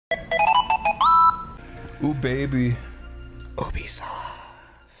Ooh, baby. Ubisoft.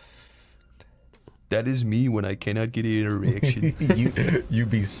 That is me when I cannot get an erection.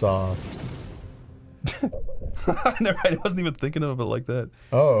 Ubisoft. I wasn't even thinking of it like that.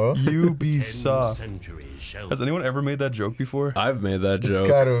 Oh. Ubisoft. Has anyone ever made that joke before? I've made that joke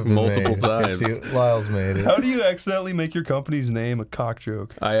gotta multiple times. See, Lyle's made it. How do you accidentally make your company's name a cock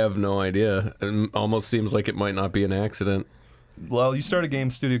joke? I have no idea. It almost seems like it might not be an accident. Well, you start a game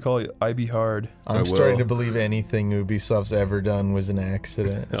studio called IB Hard. I'm starting to believe anything Ubisoft's ever done was an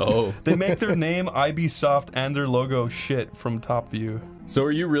accident. Oh. They make their name Ubisoft and their logo shit from top view. So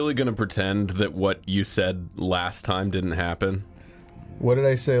are you really gonna pretend that what you said last time didn't happen? What did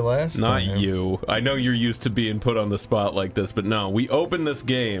I say last time? Not you. I know you're used to being put on the spot like this, but no. We opened this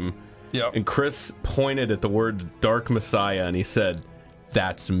game, and Chris pointed at the word Dark Messiah, and he said,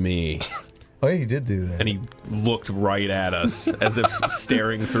 "That's me." Oh, yeah, he did do that. And he looked right at us, as if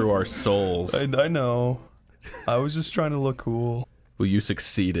staring through our souls. I know. I was just trying to look cool. Well, you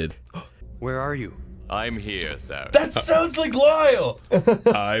succeeded. Where are you? I'm here, sir. That sounds like Lyle!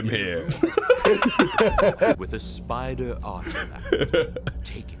 I'm here. With a spider artifact.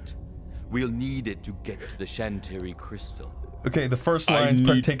 Take it. We'll need it to get to the Shantari crystal. Okay, the first line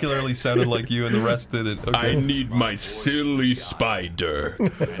particularly sounded like you and the rest didn't. Okay. I need my silly spider.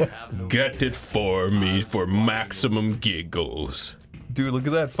 Get it for me for maximum giggles. Dude, look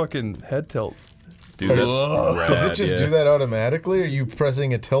at that fucking head tilt. Dude, that's rad, Does it just do that automatically, or are you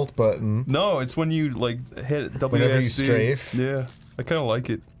pressing a tilt button? No, it's when you, like, hit WASD. Whenever you strafe? Yeah, I kind of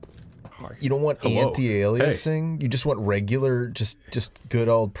like it. You don't want anti-aliasing? Hey. You just want regular, just good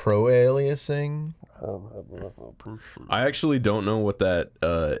old pro-aliasing? I actually don't know what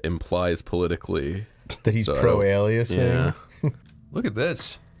that implies politically. That he's pro-aliasing? Yeah. Look at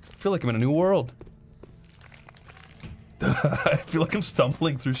this. I feel like I'm in a new world. I feel like I'm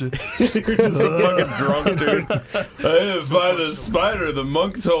stumbling through shit. You're just a fucking drunk dude. I didn't find a spider, the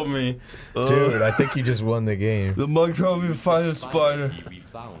monk told me. Dude, I think you just won the game. The monk told me to find a spider.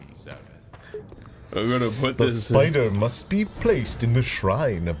 I'm gonna put the this. spider must be placed in the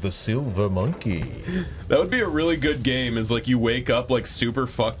shrine of the silver monkey. That would be a really good game. Is like you wake up like super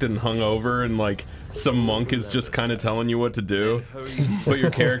fucked and hungover, and like some monk is just kind of telling you what to do, but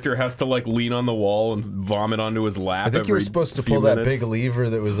your character has to like lean on the wall and vomit onto his lap. I think you were supposed to pull that big lever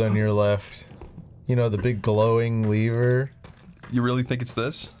that was on your left. You know, the big glowing lever. You really think it's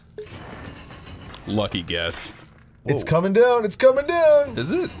this? Lucky guess. Whoa. It's coming down, it's coming down!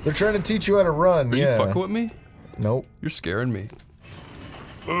 Is it? They're trying to teach you how to run, Are you fucking with me? Nope. You're scaring me.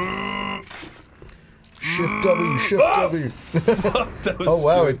 Shift W, Shift W. That was oh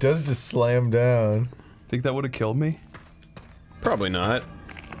wow, scary. it does just slam down. Think that would have killed me? Probably not.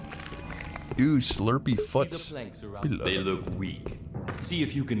 Ooh, slurpy foots. They look weak. See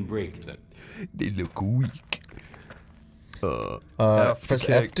if you can break them. They look weak. Press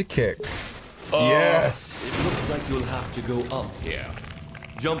F to kick. Yes! It looks like you'll have to go up here.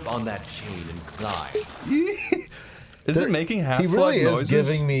 Jump on that chain and climb. Is it making Half-Life noises? He really noises? is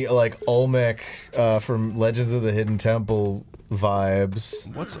giving me, like, Olmec from Legends of the Hidden Temple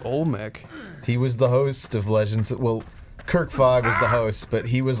vibes. What's Olmec? He was the host of Legends... Well, Kirk Fogg was the host, but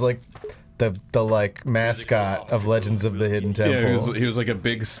he was, like, the like, mascot of Legends of the Hidden Temple. Yeah, he was like a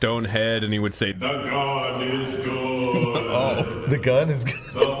big stone head, and he would say, "The gun is good." Oh, the gun is good.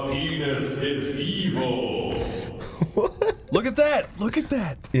 The penis is evil. What? Look at that! Look at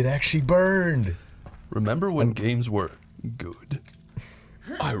that! It actually burned. Remember when games were good?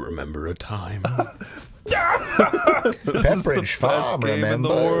 I remember a time. Pepperidge Farm in the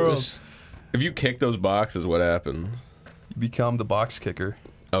world. If you kick those boxes, what happens? You become the box kicker.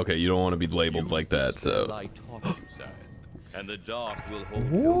 Okay, you don't want to be labeled like that, so. And the dark will hold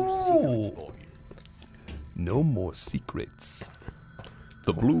no secrets for you. No more secrets.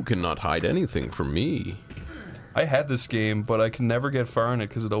 The blue cannot hide anything from me. I had this game, but I can never get far in it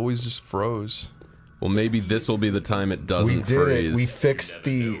because it always just froze. Well, maybe this will be the time it doesn't We did freeze. it. We fixed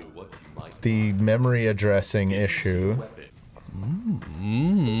the memory addressing issue.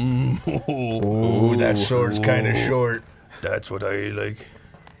 Ooh, that sword's kind of short. That's what I like.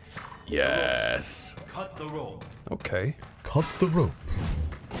 Yes. Cut the rope. Okay. Cut the rope.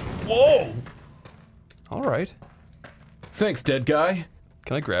 Whoa! Alright. Thanks, dead guy.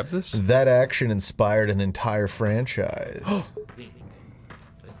 Can I grab this? That action inspired an entire franchise.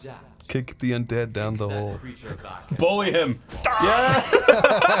 Kick the undead down the hole. Bully him. Yeah.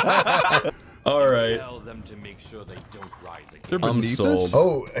 All right. Tell them to make sure they don't rise again. They're beneath sold. us?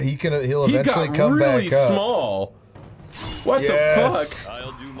 Oh, he'll eventually come really back up. small. What the fuck?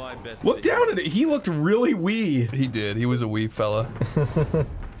 I'll do my best. Look down at it. He looked really wee. He did. He was a wee fella.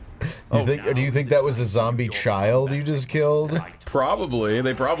 Do you think that was a zombie child you just killed? Probably.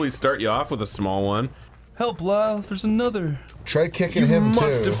 They probably start you off with a small one. Help, Lyle. There's another. Try kicking him too. You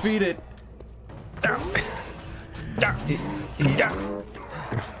must defeat it.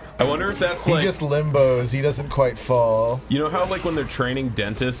 I wonder if that's He like... just limbos. He doesn't quite fall. You know how, like, when they're training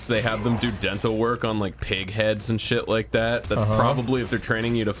dentists, they have them do dental work on, like, pig heads and shit like that? That's probably, if they're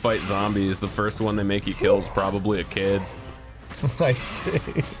training you to fight zombies, the first one they make you kill is probably a kid. I see.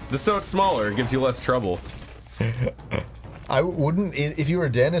 Just so it's smaller, it gives you less trouble. I wouldn't, if you were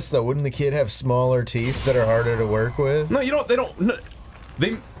a dentist though, wouldn't the kid have smaller teeth that are harder to work with? No, you don't,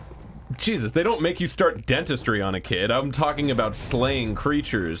 Jesus, they don't make you start dentistry on a kid. I'm talking about slaying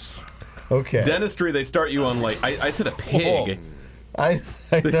creatures. Okay. Dentistry, they start you on, like, I said a pig. I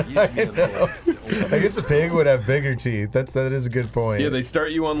know. I guess a pig would have bigger teeth. That is a good point. Yeah, they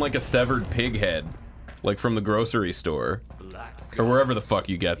start you on, like, a severed pig head. Like from the grocery store. Or wherever the fuck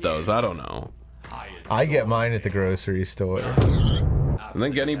you get those, I don't know. I get mine at the grocery store. I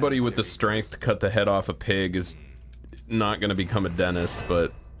think anybody with the strength to cut the head off a pig is not gonna become a dentist,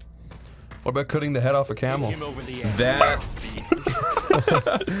 but... What about cutting the head off a camel? That...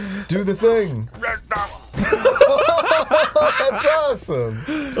 Do the thing! That's awesome!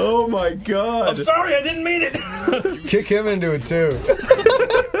 Oh my god! I'm sorry, I didn't mean it! Kick him into it too.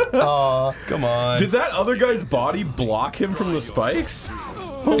 Aw. Come on. Did that other guy's body block him from the spikes?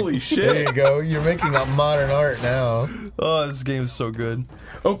 Holy There shit! you go. You're making up modern art now. Oh, this game is so good.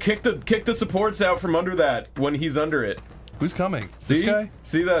 Oh, kick the supports out from under that when he's under it. Who's coming? See? This guy?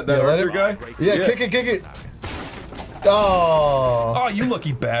 See that Yeah, let archer him- guy? Yeah, kick it. Oh. Oh, you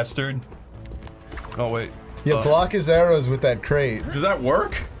lucky bastard. Oh, wait. Yeah, block his arrows with that crate. Does that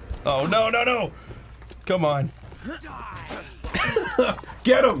work? Oh, no. Come on.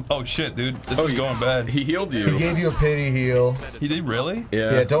 Get him! Oh, shit, dude. This is going bad. He healed He you. gave you a pity heal. He did really?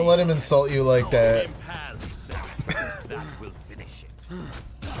 Yeah, don't let him insult you like that.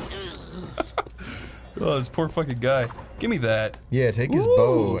 Oh, this poor fucking guy. Give me that. Yeah, take his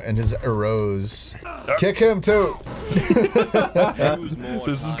bow and his arrows. Kick him too.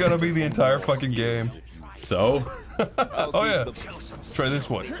 This is gonna be the entire fucking game. So? Oh, yeah. Try this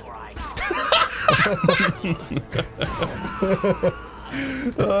one.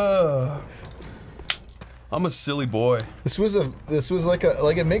 I'm a silly boy. This was like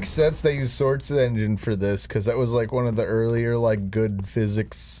it makes sense they use Swords Engine for this because that was like one of the earlier like good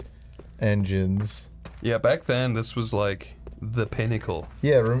physics engines. Yeah, back then this was like the pinnacle.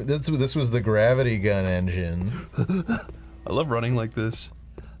 Yeah, this was the gravity gun engine. I love running like this.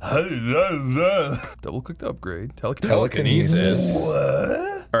 Double click to upgrade. Telekinesis.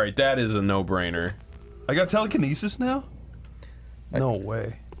 What? Alright, that is a no-brainer. I got telekinesis now? No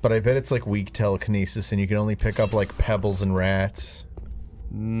way. But I bet it's like weak telekinesis and you can only pick up like pebbles and rats.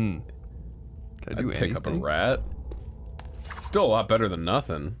 Can I do I'd pick up a anything? rat. Still a lot better than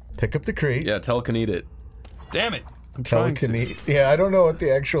nothing. Pick up the crate. Yeah, telekinete it. Damn it! I'm trying to. Telekinesis. Yeah, I don't know what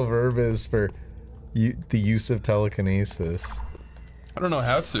the actual verb is for the use of telekinesis. I don't know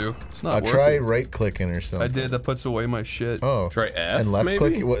how to. It's not I'll working. try right clicking or something. I did. That puts away my shit. Oh. Try F, And left maybe?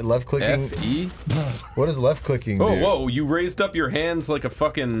 click. What left clicking? F-E? What does left clicking do? Oh, whoa, you raised up your hands like a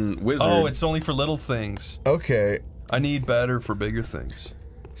fucking wizard. Oh, it's only for little things. Okay. I need better for bigger things.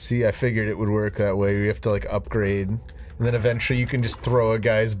 See, I figured it would work that way. You have to like upgrade, and then eventually you can just throw a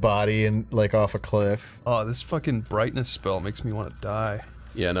guy's body and like off a cliff. Oh, this fucking brightness spell makes me want to die.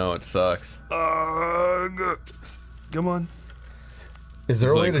 Yeah, no, it sucks. Come on. Is there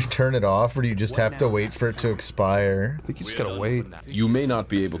It's a way like- to turn it off, or do you just have to wait for it to expire? I think you just gotta wait. You may not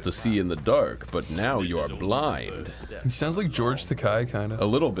be able to see in the dark, but now you are blind. He sounds like George Takei, kind A of.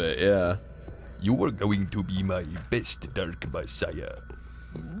 little bit, yeah. You are going to be my best dark messiah.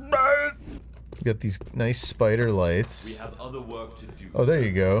 You got these nice spider lights. have other work to do. Oh, there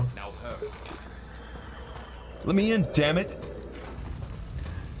you go. Now hurry. Let me in, damn it!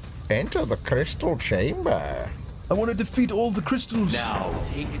 Enter the crystal chamber. I want to defeat all the crystals. Now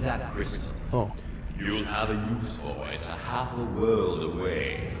take that crystal. Oh, You'll have a use for it a half a world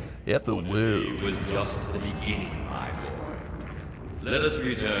away. F the It world. was just the beginning, my boy. Let us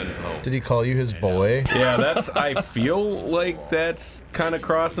return home. Did he call you his boy? Yeah, that's, I feel like that's kind of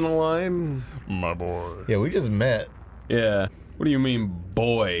crossing a line. My boy. Yeah, we just met. Yeah. What do you mean,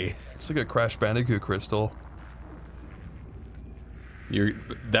 boy? It's like a Crash Bandicoot crystal.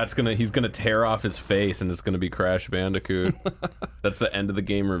 He's gonna tear off his face and it's gonna be Crash Bandicoot. That's the end of the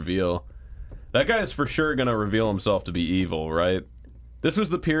game reveal. That guy is for sure gonna reveal himself to be evil, right? This was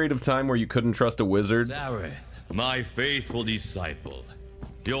the period of time where you couldn't trust a wizard. Zareth, my faithful disciple.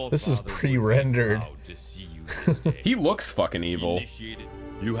 Your This is father would be pre-rendered. proud to see you this day. He looks fucking evil. Initiated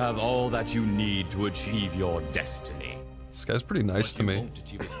You have all that you need to achieve your destiny. This guy's pretty nice to You me. won't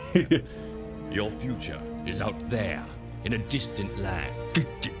achieve it here. Your future is out there, in a distant land.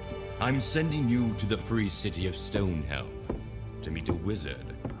 I'm sending you to the free city of Stonehelm to meet a wizard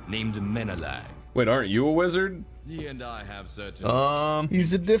named Menelag. Wait, aren't you a wizard? He and I have certain...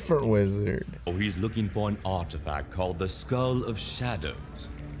 He's a different wizard. Oh, he's looking for an artifact called the Skull of Shadows.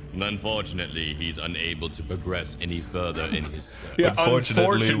 Unfortunately, he's unable to progress any further in his search. Yeah,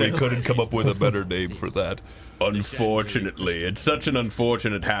 Unfortunately, we couldn't come up with a better name for that. Unfortunately, it's such an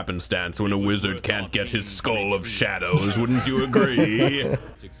unfortunate happenstance when a wizard can't get his Skull of Shadows, wouldn't you agree? You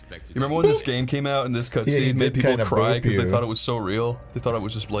remember when this game came out and this Yeah, he cutscene did made people kinda cry boop because they you. thought it was so real? They thought it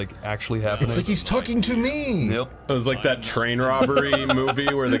was just like actually happening. It's like he's talking to me. Yep. It was like that train robbery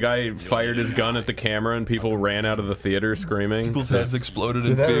movie where the guy fired his gun at the camera and people ran out of the theater screaming. People's heads exploded in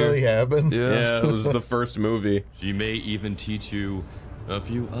Did that fear. really happen? Yeah. Yeah, it was the first movie. She may even teach you a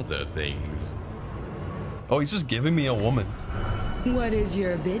few other things. Oh, he's just giving me a woman. What is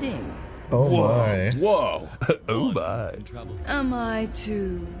your bidding? Oh my. Whoa. Oh my. Am I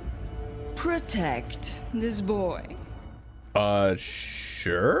to protect this boy?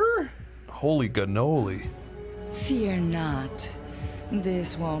 Sure? Holy cannoli. Fear not.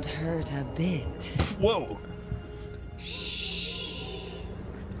 This won't hurt a bit. Whoa.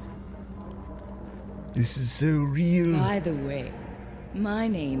 This is so real. By the way, my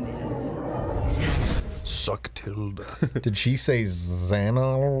name is Xana. Suck Tilda. Did she say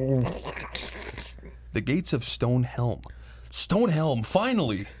Xana? The gates of Stonehelm. Stonehelm,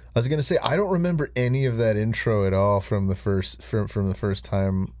 finally. I was gonna say I don't remember any of that intro at all from the first from the first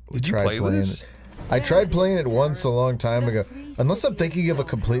time we Did you tried play playing this? it. I tried playing it once a long time ago. Unless I'm thinking of a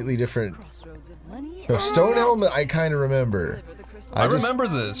completely different. No, Stonehelm I kind of remember. I just- remember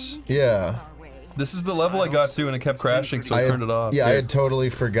this. Yeah. This is the level I got to and it kept crashing, so I turned it off. Yeah, I had totally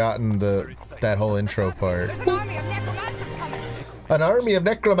forgotten that whole intro part. An army of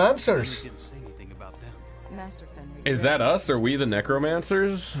necromancers. Is that us? Are we the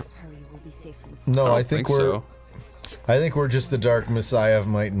necromancers? No, I I don't think think we're. so. I think we're just the Dark Messiah of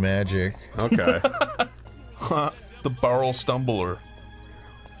Might and Magic. Okay. The Barrel Stumbler.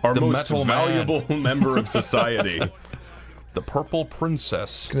 Our The most metal valuable member of society. The Purple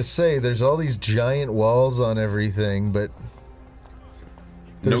Princess. Gonna say there's all these giant walls on everything, but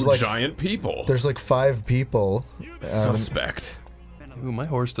No there's like giant people. there's like 5 people. Suspect. Ooh, my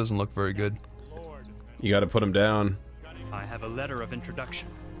horse doesn't look very good. You gotta put him down. I have a letter of introduction.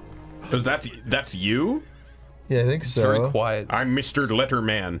 Cause that's you? Yeah, I think It's so. very quiet. I'm Mr.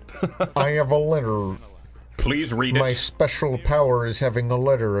 Letterman. I have a letter. Please read My it. special power is having a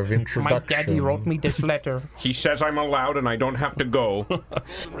letter of introduction. me this letter. He says I'm allowed and I don't have to go.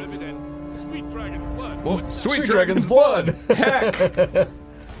 Sweet Dragon's blood. Heck!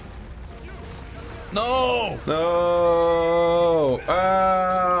 No! No!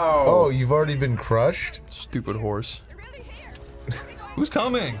 Ow! Oh, you've already been crushed? Stupid horse. Who's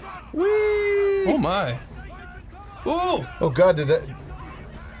coming? Oh my. Ooh! Oh god, did that...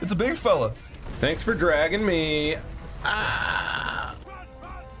 It's a big fella. Thanks for dragging me.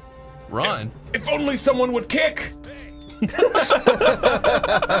 Run. If only someone would kick!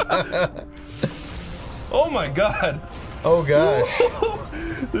 Oh my god. Oh gosh.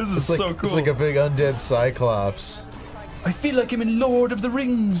 This is It's like, so cool. it's like a big undead cyclops. I feel like I'm in Lord of the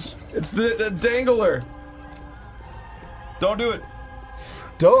Rings. It's the dangler. Don't do it.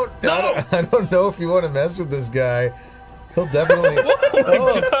 Don't, No! I don't know if you want to mess with this guy. He'll definitely...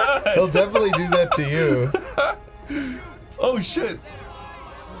 he'll definitely do that to you. Oh shit.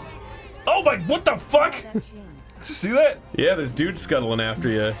 Oh my, what the fuck? Did you see that? Yeah, there's dudes scuttling after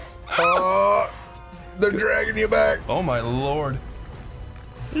you. Oh, they're dragging you back. Oh my lord.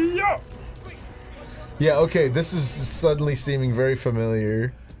 Yeah. Yeah, okay, this is suddenly seeming very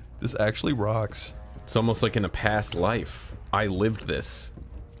familiar. This actually rocks. It's almost like in a past life. I lived this.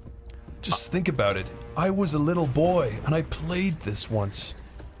 Just think about it. I was a little boy and I played this once.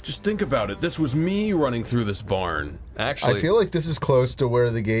 Just think about it. This was me running through this barn. Actually, I feel like this is close to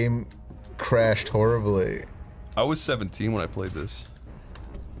where the game crashed horribly. I was 17 when I played this.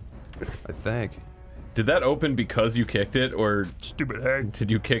 I think. Did that open because you kicked it, or Stupid hag.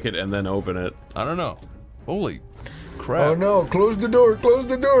 did you kick it and then open it? I don't know. Holy crap. Oh no, close the door, close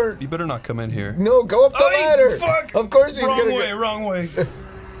the door. You better not come in here. No, go up the ladder. Fuck! Of course he's wrong gonna way, go. wrong way.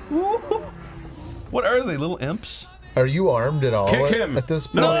 Woo. What are they, little imps? Are you armed at all Kick him! at this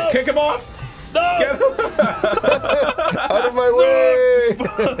point? No! Kick him off! No! Get him! Out of my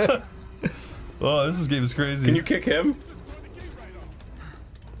way! Oh, this game is crazy. Can you kick him?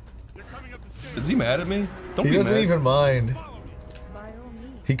 Is he mad at me? Don't He be doesn't mad. even mind.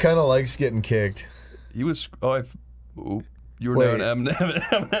 He kind of likes getting kicked. He was. Oh, ooh, you were Wait. now an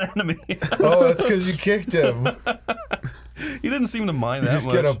enemy. Oh, that's because you kicked him. He didn't seem to mind You that just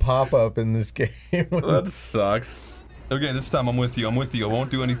much. get a pop-up in this game. That sucks. Okay, this time I'm with you. I'm with you. I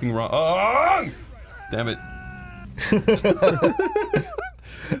won't do anything wrong. Oh! Damn it.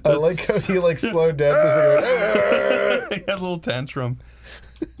 I like how he like slowed down for a second. He has a little tantrum.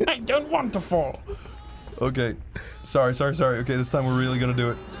 I don't want to fall. Okay. Sorry. Okay, this time we're really gonna do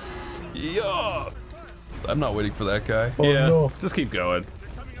it. Yeah. I'm not waiting for that guy. Oh, Yeah, no. just keep going.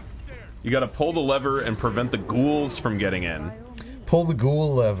 You gotta pull the lever and prevent the ghouls from getting in. Pull the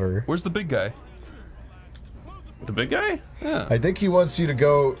ghoul lever. Where's the big guy? The big guy? Yeah. I think he wants you to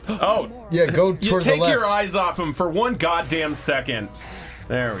go. Oh, Yeah, go you toward the take left. your eyes off him for one goddamn second.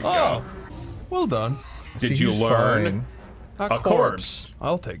 There we go. Oh. Well done. Did See, you he's learn? fine. A corpse.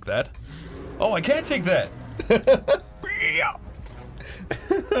 I'll take that. Oh, I can't take that.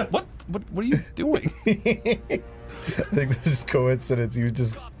 What are you doing? I think this is coincidence. You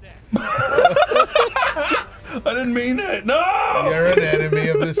just. I didn't mean it. No! You're an enemy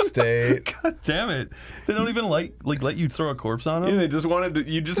of the state. God damn it. They don't even like let you throw a corpse on Yeah, him? they just wanted to.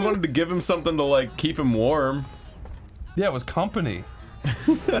 You just wanted to give him something to like keep him warm. Yeah, it was company.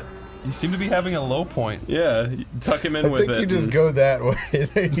 You seem to be having a low point. Yeah, you tuck him in I with think it. you just and- go that way.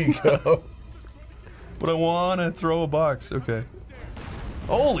 There you go. But I wanna throw a box. Okay.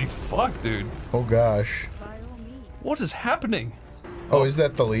 Holy fuck, dude. Oh gosh. What is happening? Oh, is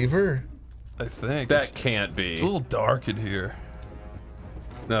that the lever? I think. That can't be. It's a little dark in here.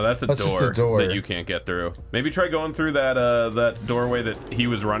 No, that's That's just a door. that you can't get through. Maybe try going through that that doorway that he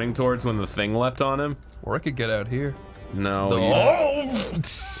was running towards when the thing leapt on him. Or I could get out here. No. Oh!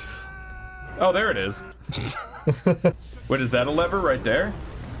 Oh, there it is. Wait, is that a lever right there?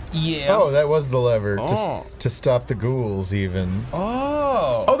 Yeah. Oh, that was the lever. Oh. To stop the ghouls, even.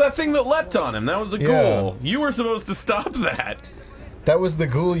 Oh. Oh, that thing that leapt on him. That was a Yeah. ghoul. You were supposed to stop that. That was the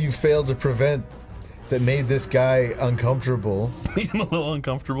ghoul you failed to prevent that made this guy uncomfortable. Made him a little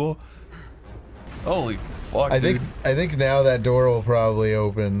uncomfortable. Holy fuck, I dude. think now that door will probably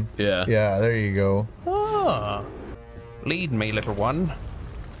open. Yeah. Yeah, there you go. Ah. Lead me, little one.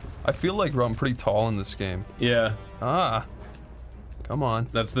 I feel like I'm pretty tall in this game. Yeah. Ah. Come on.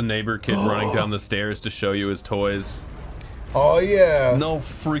 That's the neighbor kid running down the stairs to show you his toys. Oh yeah. No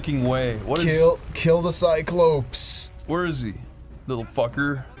freaking way. What is? Kill the Cyclops. Where is he? Little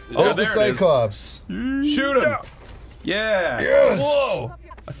fucker. Oh, the there it is. Cyclops. Shoot him. Yeah. Yes. Whoa.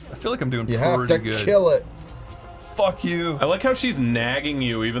 I feel like I'm doing You have pretty to good. kill it. Fuck you. I like how she's nagging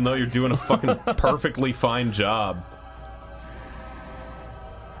you even though you're doing a fucking perfectly fine job.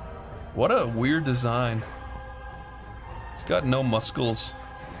 What a weird design. It's got no muscles.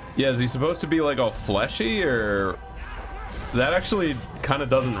 Yeah, is he supposed to be like all fleshy or... That actually kind of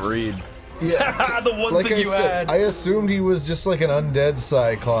doesn't read. Yeah. The one Like thing I you said, had. I assumed he was just like an undead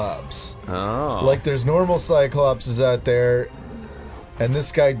Cyclops. Oh. Like there's normal Cyclopses out there, and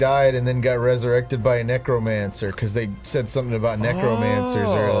this guy died and then got resurrected by a necromancer because they said something about necromancers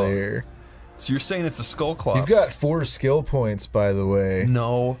Oh. earlier. So you're saying it's a Skullclops? You've got 4 skill points, by the way.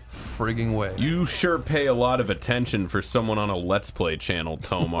 no frigging way. You sure pay a lot of attention for someone on a Let's Play channel,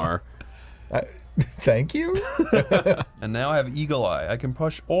 Tomar. Thank you. And now I have Eagle Eye. I can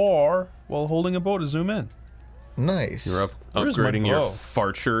push or, while holding a bow, to zoom in. Nice. You're Where's my upgrading your bow?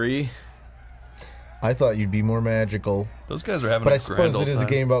 farchery. I thought you'd be more magical, Those guys are having but a I suppose grand it is old a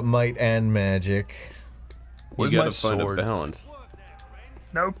time. game about might and magic. Where's you my gotta find sword? a balance.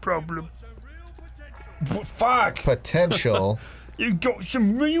 No problem. Fuck! Potential. You got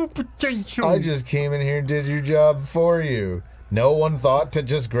some real potential. I just came in here and did your job for you. No one thought to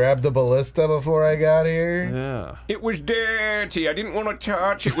just grab the ballista before I got here? Yeah. It was dirty. I didn't want to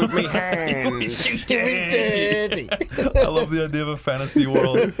touch it with my hands. Dirty. I love the idea of a fantasy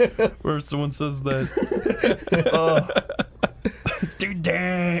world where someone says that. Too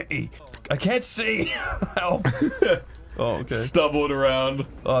dirty. I can't see. Help. Oh, okay. Stumbling around,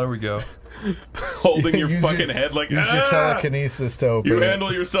 Oh, there we go. holding your Use fucking head like, Use your "Ah!" telekinesis to open You it.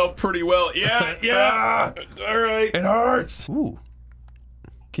 handle yourself pretty well. Yeah, yeah. All right. It hurts. Ooh.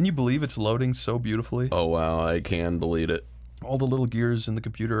 Can you believe it's loading so beautifully? Oh, wow. I can believe it. All the little gears in the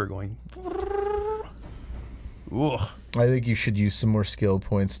computer are going. Ugh. I think you should use some more skill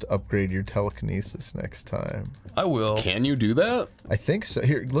points to upgrade your telekinesis next time. I will. Can you do that? I think so.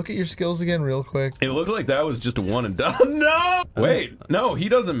 Here, look at your skills again real quick. It looked like that was just a one and done. No! Wait. No, he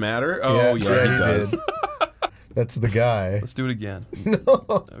doesn't matter. Oh, yeah, yeah, he does. did. That's the guy. Let's do it again. No.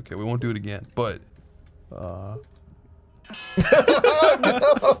 Okay, we won't do it again, but...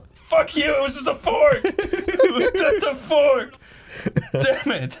 Fuck you, it was just a fork! It's just a fork!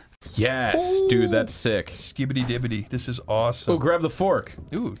 Damn it! Yes, dude, that's sick. Skibbity dibbity. This is awesome. Oh, grab the fork.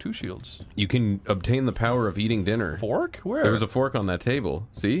 Ooh, 2 shields. You can obtain the power of eating dinner. Fork? Where? There was a fork on that table.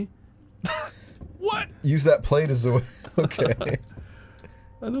 See? What? Use that plate as a... Okay.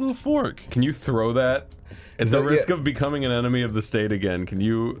 A little fork. Can you throw that? At the risk of becoming an enemy of the state again, can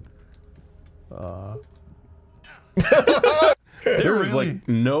you... There was like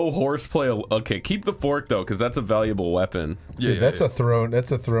no horseplay. Okay, keep the fork though, because that's a valuable weapon. Yeah, that's a thrown.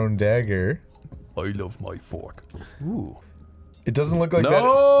 That's a thrown dagger. I love my fork. Ooh. It doesn't look like that.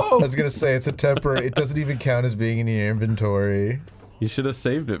 I was gonna say it's a temporary. It doesn't even count as being in your inventory. You should have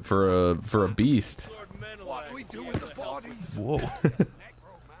saved it for a beast. What do we do with the bodies? Whoa.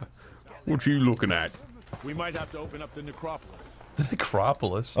 What you looking at? We might have to open up the necropolis. The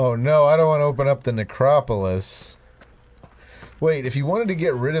necropolis? Oh no, I don't want to open up the necropolis. Wait, if you wanted to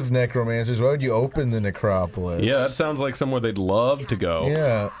get rid of necromancers, why would you open the necropolis? Yeah, that sounds like somewhere they'd love to go.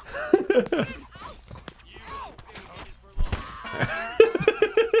 Yeah.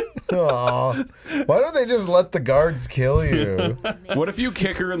 Aw. Why don't they just let the guards kill you? What if you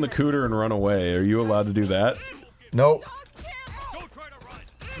kick her in the cooter and run away? Are you allowed to do that? Nope.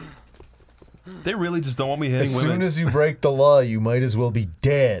 They really just don't want me hitting women. As soon as you break the law, you might as well be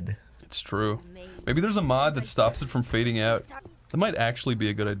dead. It's true. Maybe there's a mod that stops it from fading out. That might actually be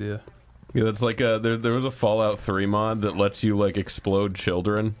a good idea. Yeah, that's like a there was a Fallout 3 mod that lets you like explode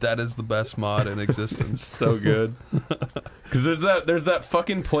children. That is the best mod in existence. So good. Because there's that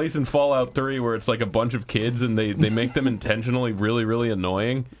fucking place in Fallout 3 where it's like a bunch of kids and they make them intentionally really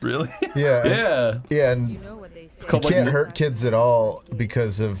annoying. Really? Yeah. Yeah. Yeah, and It's called, you like, can't hurt kids at all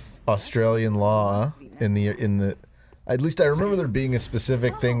because of Australian law in the. At least I remember there being a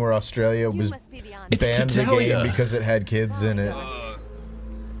specific thing where Australia was banned the game because it had kids in it.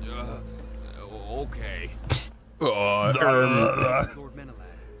 Okay.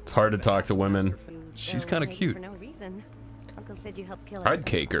 It's hard to talk to women. She's kind of cute. I'd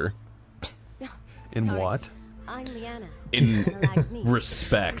cake her. In what? In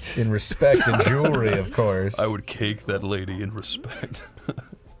respect. In respect and jewelry, of course. I would cake that lady in respect.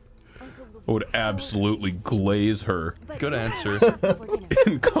 I would absolutely glaze her. Good answer.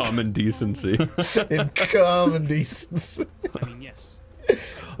 In common decency. In common decency. I mean, yes. I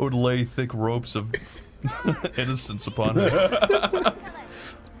would lay thick ropes of innocence upon her.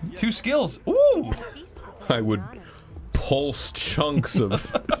 2 skills. Ooh! I would pulse chunks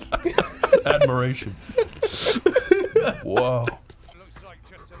of admiration. Whoa.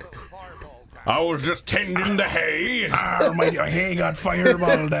 I was just tending the hay. My hay got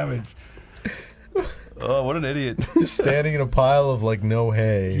fireball damage. Oh, what an idiot. Just standing in a pile of, like, no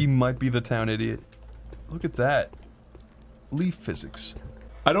hay. He might be the town idiot. Look at that. Leaf physics.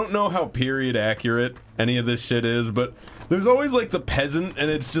 I don't know how period accurate any of this shit is, but there's always like the peasant, and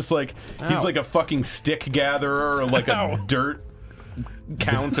it's just like he's like a fucking stick gatherer or like a dirt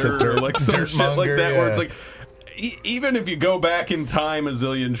counter or like some shit monger, like that, yeah. where it's like even if you go back in time a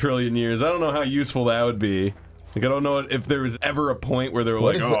zillion trillion years, I don't know how useful that would be. Like I don't know if there was ever a point where they were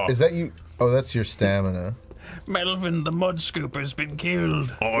What like, is oh, is that you? Oh, that's your stamina. Melvin the mud scooper's been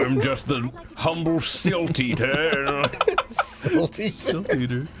killed. I'm just the humble silt eater. Silt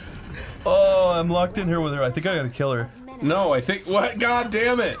eater. Oh, I'm locked in here with her. I think I gotta kill her. No, I think what? God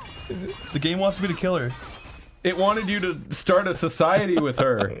damn it! The game wants me to kill her. It wanted you to start a society with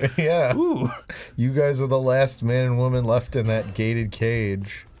her. Yeah. Ooh. You guys are the last man and woman left in that gated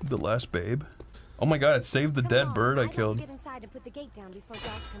cage. The last babe. Oh my god, it saved the dead bird I killed.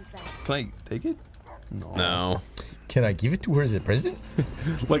 Can I take it? No. Can I give it to her as a present?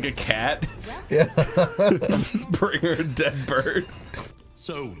 Like a cat? Yeah. Just bring her a dead bird.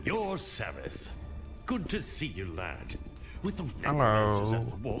 So, you're Sabbath. Good to see you, lad. With those necromancers at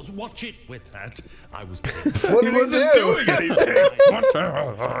the walls, watch it with that. I was getting... What did he wasn't do? doing anything. What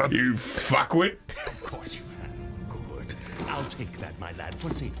the you fuckwit. Of course you have. Good. I'll take that, my lad,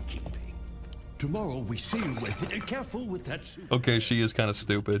 for safekeeping. Tomorrow we sail with it, and careful with that suit. Okay, she is kind of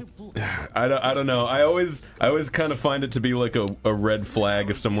stupid. I don't know. I always kind of find it to be like a red flag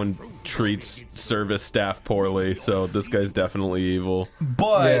if someone treats service staff poorly. So this guy's definitely evil.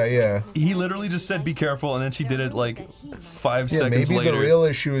 But yeah. He literally just said be careful, and then she did it like 5 Yeah, seconds maybe later. the real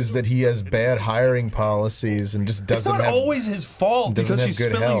issue is that he has bad hiring policies and just doesn't It's not have. always his fault doesn't because have she's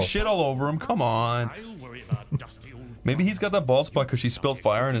good spilling health. shit all over him. Come on. Maybe he's got that bald spot because she spilled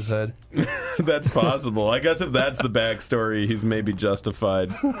fire in his head. That's possible. I guess if that's the backstory, he's maybe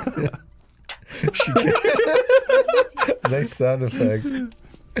justified. Nice sound effect.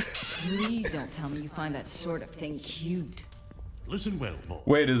 Please don't tell me you find that sort of thing cute. Listen well, boy.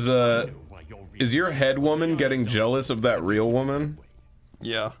 Wait, is your head woman getting jealous of that real woman?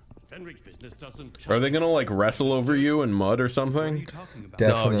 Yeah. Fenric's business doesn't Are they gonna like wrestle over you in mud or something?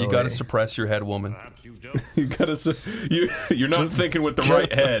 Definitely. No, you gotta suppress your head woman. You gotta. You're not thinking with the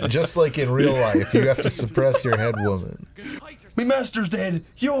right head. Just like in real life, you have to suppress your head woman. Me master's dead.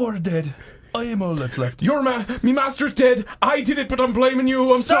 You're dead. I am all that's left. Me master's dead. I did it, but I'm blaming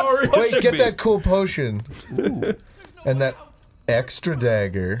you. I'm sorry. Wait, get that cool potion. Ooh. And that extra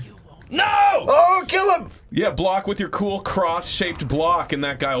dagger. No! Oh, kill him! Yeah, block with your cool cross-shaped block, and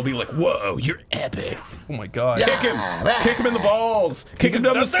that guy will be like, "Whoa, you're epic." Oh my god. Kick him! Kick him in the balls! Kick him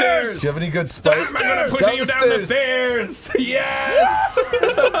down the stairs! Do you have any good spikes? I'm gonna push you down the stairs! Yes!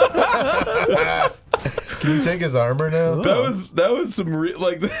 Can you take his armor now? That was some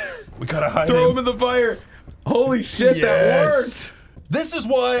like. We gotta hide Throw him in the fire! Holy shit, that worked! This is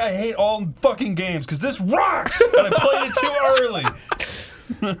why I hate all fucking games, because this rocks! And I played it too early!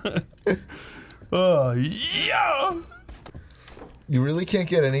 Oh, yeah! You really can't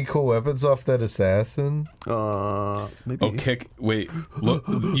get any cool weapons off that assassin? Maybe. Oh, wait. Look,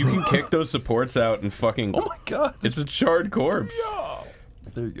 you can kick those supports out and fucking... Oh my god! It's a charred corpse. Yeah.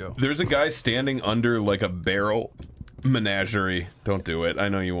 There you go. There's a guy standing under, like, a barrel menagerie. Don't do it. I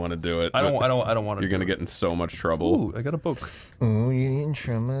know you want to do it. I don't want to. You're gonna get in so much trouble. Ooh, I got a book. Ooh, you're in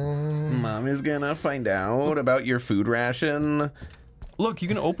trouble. Mom is gonna find out about your food ration. Look, you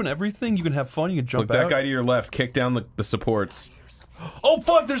can open everything, you can have fun, you can jump Look, out. that guy to your left, kick down the supports. Oh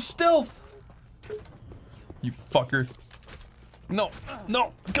fuck, there's stealth! You fucker. No,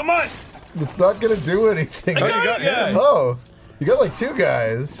 no, come on! It's not gonna do anything. I got him! Oh, you got like two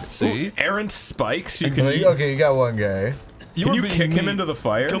guys. See? Ooh, errant spikes. You can. Okay, you got one guy. Can you kick him into the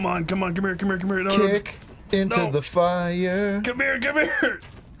fire? Come on, come on, come here, come here, come here. No, Kick into the fire. Come here, come here!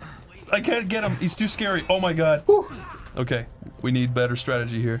 I can't get him, he's too scary. Oh my god. Whew. Okay, we need better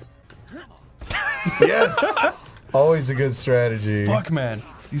strategy here. Yes! Always a good strategy. Fuck, man.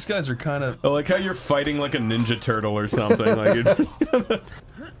 These guys are kind of... I like how you're fighting like a Ninja Turtle or something. Like you're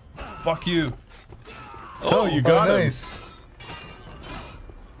Fuck you. Oh, you got him. Nice.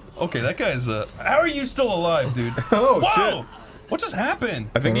 Okay, that guy's how are you still alive, dude? Oh, whoa! shit. What just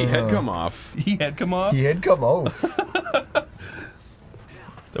happened? I think he had come off. He had come off? He had come off.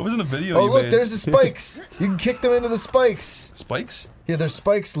 That wasn't a video Oh, you look, made. there's the spikes. You can kick them into the spikes. Spikes? Yeah, there's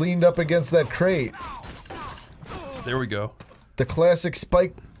spikes leaned up against that crate. There we go. The classic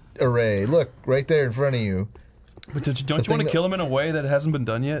spike array. Look, right there in front of you. But don't you want to kill him in a way that hasn't been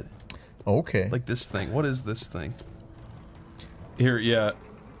done yet? Okay. Like this thing. What is this thing? Here, yeah.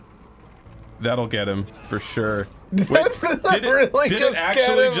 That'll get him, for sure. Wait, did it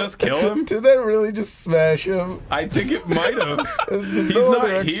actually just kill him? Did that really just smash him? I think it might have. There's He's no not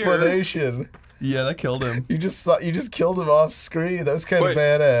other here. explanation. Yeah, that killed him. You just killed him off screen. That was kind of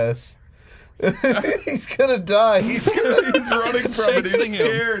badass. He's gonna die. He's running from it. He's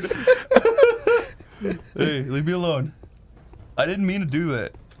scared. Hey, leave me alone. I didn't mean to do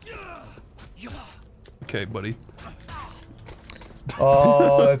that. Okay, buddy.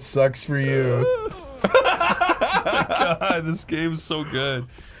 Oh, that sucks for you. God, this game is so good.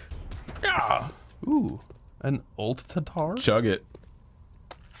 Yeah. Ooh, an old Tatar? Chug it.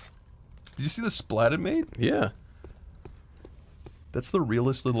 Did you see the splat it made? Yeah. That's the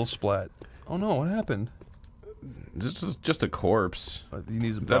realest little splat. Oh no, what happened? This is just a corpse. He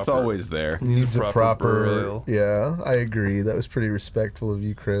needs a That's proper- always there. He needs a proper burial. Yeah, I agree. That was pretty respectful of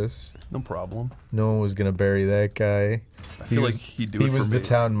you, Chris. No problem. No one was gonna bury that guy. I feel like he'd do it He for was the me.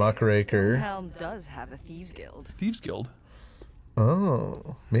 town muckraker. Helm does have a thieves guild. Thieves Guild.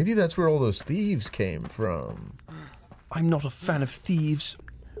 Oh, maybe that's where all those thieves came from. I'm not a fan of thieves.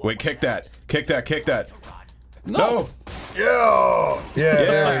 Wait, kick that. Kick that, kick that. No. Yeah,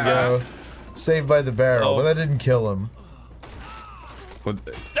 there we go. Saved by the barrel, but that didn't kill him. I'm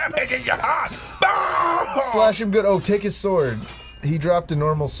hitting you hard. Slash him good. Oh, take his sword. He dropped a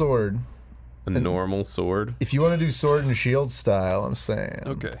normal sword. A normal sword? If you want to do sword and shield style, I'm saying.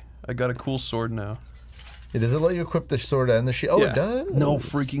 Okay, I got a cool sword now. Does it let you equip the sword and the shield? Oh, Yeah. it does? No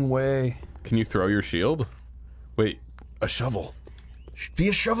freaking way. Can you throw your shield? Wait, a shovel. Be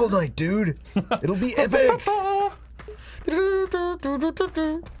a shovel knight, dude. It'll be epic.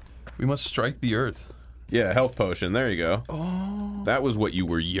 We must strike the earth. Yeah, health potion. There you go. Oh. That was what you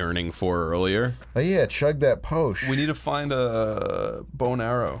were yearning for earlier. Oh yeah, chug that potion. We need to find a bow and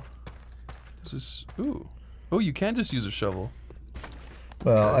arrow. This is... Ooh. Oh, you can just use a shovel.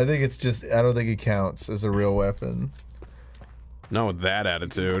 Well, I think it's just... I don't think it counts as a real weapon. Not with that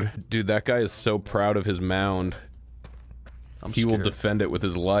attitude. Dude, that guy is so proud of his mound. I'm He will scared. defend it with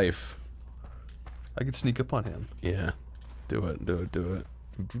his life. I could sneak up on him. Yeah. Do it, do it, do it.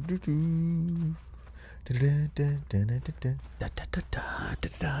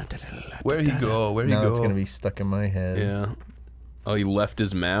 Where'd he go? Where'd he go? Now it's gonna be stuck in my head. Yeah. Oh, he left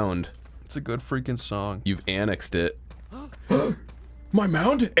his mound. It's a good freaking song. You've annexed it. My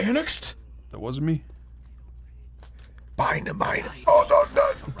mound? Annexed? That wasn't me. Mine. Oh,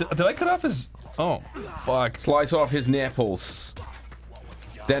 no. Did I cut off his... Oh, fuck. Slice off his nipples.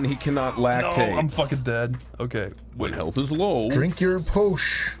 Then he cannot lactate. No, I'm fucking dead. Okay. When health is low. Drink your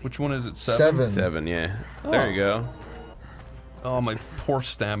posh. Which one is it? 7? 7, yeah. There you go. Oh, my poor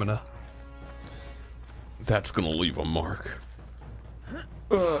stamina. That's gonna leave a mark.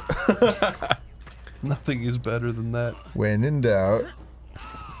 Nothing is better than that. When in doubt.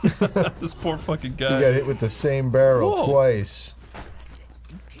 This poor fucking You guy. got hit with the same barrel twice.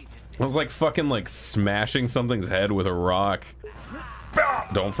 I was like fucking like smashing something's head with a rock.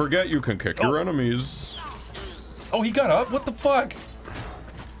 Don't forget you can kick your enemies. Oh, he got up? What the fuck?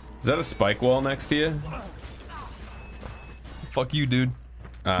 Is that a spike wall next to you? Fuck you, dude.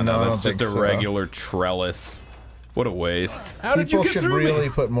 No, I that's don't just a think so. regular trellis. What a waste. How did People you get should through really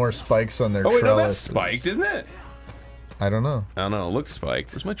me? put more spikes on their Oh wait, no, that's trellises. spiked, isn't it? I don't know. I don't know, it looks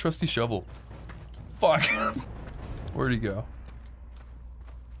spiked. Where's my trusty shovel? Fuck. Where'd he go?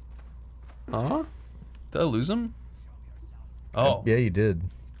 Huh? Did I lose him? Oh. Yeah, you did.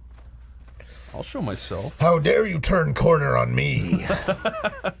 I'll show myself. How dare you turn corner on me?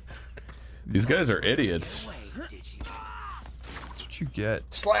 These guys are idiots. That's what you get.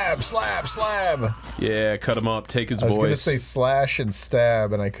 Slab, slab, slab. Yeah, cut him up, take his I was voice. gonna say slash and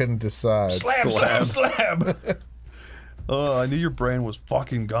stab, and I couldn't decide. Slab. Oh, I knew your brain was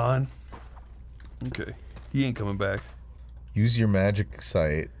fucking gone. Okay. He ain't coming back. Use your magic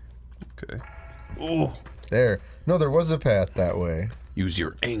sight. Okay. Oh. There. No, there was a path that way. Use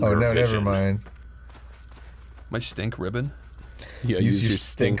your anger Oh, no, vision. never mind. My stink ribbon. Yeah, Use your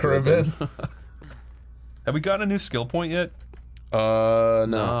stink ribbon. Have we gotten a new skill point yet?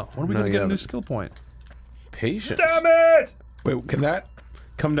 No. When are we No, gonna get you a new haven't. skill point? Patience. Damn it! Wait, can that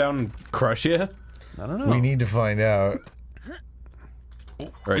come down and crush you? I don't know. We need to find out.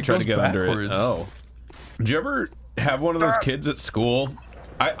 Or I It try to goes get under it. backwards. Oh. Did you ever have one of those kids at school?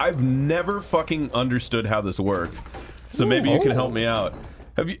 I've never fucking understood how this worked. So maybe you can help me out.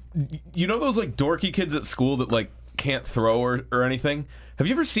 Have you know those like dorky kids at school that like can't throw or anything? Have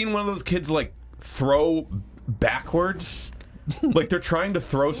you ever seen one of those kids like throw backwards? Like they're trying to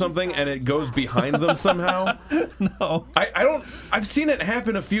throw something and it goes behind them somehow? No. I don't. I've seen it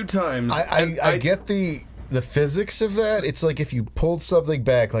happen a few times. I get the physics of that. It's like if you pulled something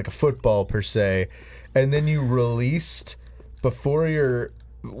back, like a football per se, and then you released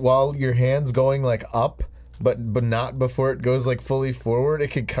while your hand's going like up, but not before it goes like fully forward, it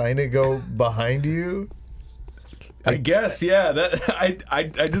could kind of go behind you. I guess, yeah. That I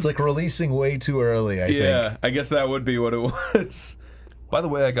just It's like releasing way too early, I think. I guess that would be what it was. By the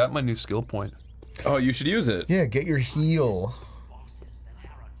way, I got my new skill point. Oh, you should use it. Yeah, get your heel.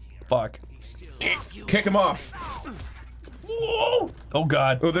 Fuck. Kick him off. Whoa! Oh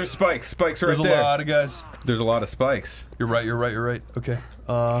god. Oh, there's spikes. Spikes right There's there. a lot of guys. There's a lot of spikes. You're right. Okay.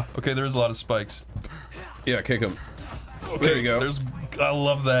 Okay, there's a lot of spikes. Yeah, kick him. Okay, There you go. I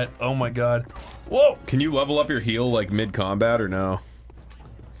love that. Oh my god. Whoa! Can you level up your heal like mid-combat or no?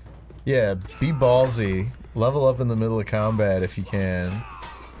 Yeah, be ballsy. Level up in the middle of combat if you can.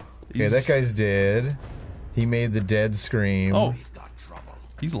 Okay, that guy's dead. He made the dead scream. Oh.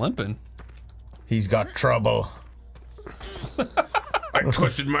 He's limping. He's got trouble. I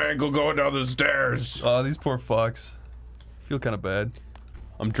twisted my ankle going down the stairs. Oh, these poor fucks. Feel kind of bad.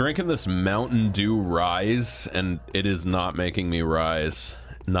 I'm drinking this Mountain Dew Rise, and it is not making me rise.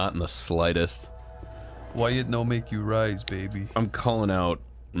 Not in the slightest. Why it no make you rise, baby? I'm calling out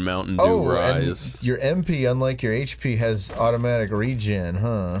Mountain Dew Rise. And your MP, unlike your HP, has automatic regen,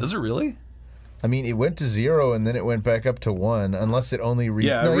 huh? Does it really? I mean, it went to 0 and then it went back up to 1, unless it only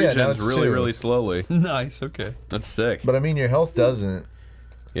Yeah, it no, regens now it's really, 2. really slowly. Nice, okay. That's sick. But I mean, your health doesn't.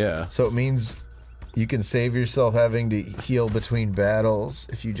 Yeah. So it means you can save yourself having to heal between battles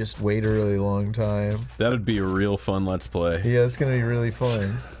if you just wait a really long time. That'd be a real fun Let's Play. Yeah, it's gonna be really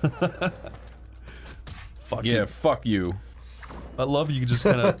fun. Fuck Yeah, you. fuck you. I love you just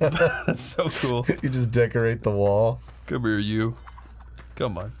kind of... That's so cool. You just decorate the wall. Come here, you.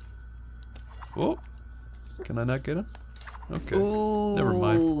 Come on. Oh. Can I not get him? Okay. Never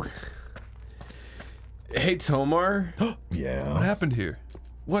mind. Hey, Tomar. Yeah. What happened here?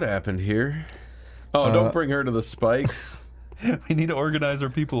 What happened here? Oh, don't bring her to the spikes. We need to organize our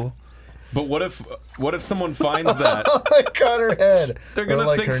people. But what if someone finds that? I cut her head. They're Or gonna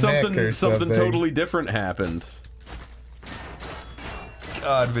like think her neck or something something. totally different happened.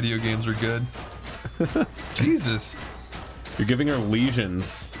 God, video games are good. Jesus. You're giving her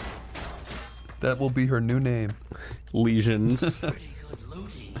lesions. That will be her new name. Lesions.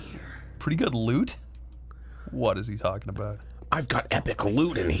 Pretty good loot? What is he talking about? I've got epic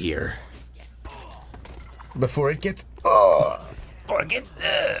loot in here. Before it gets... Oh!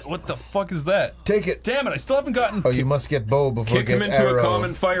 What the fuck is that? Take it. Damn it, I still haven't gotten... Oh, you must get bow before Kick get him into arrow. a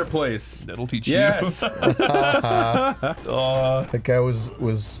common fireplace. That'll teach yes. you. That guy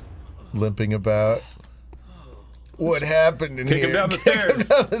was limping about. What happened in Kick here? him down the Kick stairs. him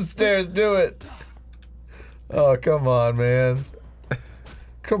down the stairs. Do it. Oh, come on, man.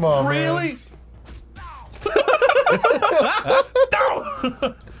 Come on, Really?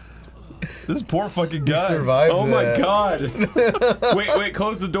 This poor fucking man. guy. He survived Oh my that. god. Wait,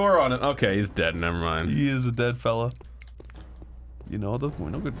 close the door on it. Okay, he's dead. Never mind. He is a dead fella. You know, we're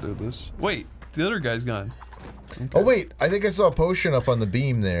not gonna do this. Wait, the other guy's gone. Okay. Oh wait, I think I saw a potion up on the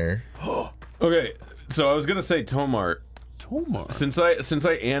beam there. Okay, so I was gonna say, Tomar. Tomar? Since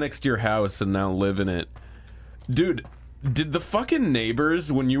I annexed your house and now live in it, dude, did the fucking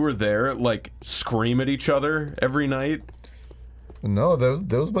neighbors when you were there like scream at each other every night? No,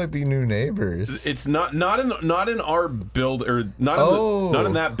 those might be new neighbors. It's not in our build or not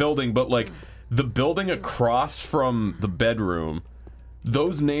in that building, but like the building across from the bedroom.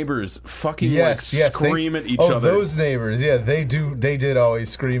 Those neighbors fucking scream at each other. Oh, those neighbors, yeah, they did always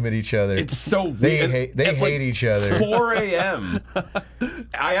scream at each other. It's so they weird. hate each other. 4 a.m.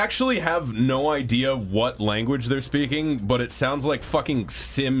 I actually have no idea what language they're speaking, but it sounds like fucking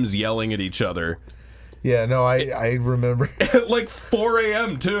Sims yelling at each other. Yeah, no, I remember. At like 4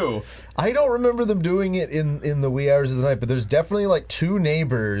 a.m. too. I don't remember them doing it in the wee hours of the night, but there's definitely like two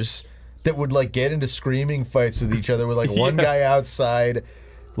neighbors that would like get into screaming fights with each other with like one guy outside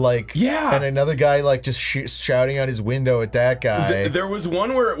like and another guy like just shouting out his window at that guy. There was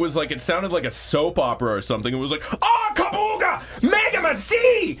one where it was like it sounded like a soap opera or something. It was like "Ah Kabuga Megaman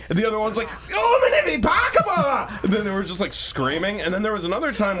C," and the other one's like "Omanivi Pakaba," and then they were just like screaming. And then there was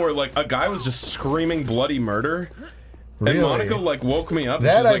another time where like a guy was just screaming bloody murder. Really? And Monica like woke me up.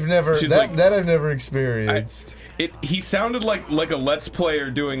 That I've like, never that I've never experienced. He sounded like a let's player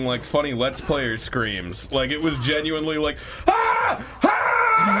doing like funny let's player screams. Like it was genuinely like ah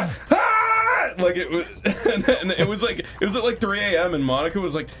ah ah, like it was, and it was at like 3 a.m. and Monica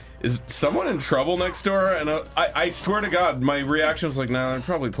was like, "Is someone in trouble next door?" And I swear to God, my reaction was like, "Nah, they're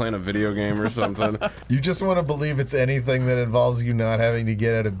probably playing a video game or something." You just want to believe it's anything that involves you not having to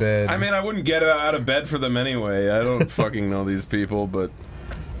get out of bed. I mean, I wouldn't get out of bed for them anyway. I don't fucking know these people, but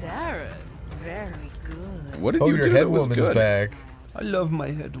Sarah, very good. what did you your do head that was woman's good? back. I love my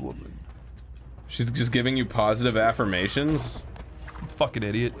head woman. She's just giving you positive affirmations. Fucking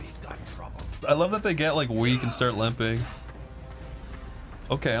idiot. I love that they get like weak and start limping.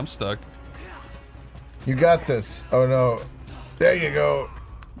 Okay, I'm stuck. You got this. Oh no. There you go.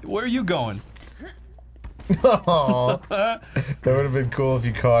 Where are you going? Aw. That would have been cool if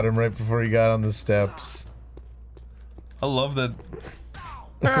you caught him right before he got on the steps. I love that.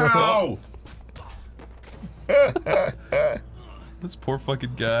 Ow! This poor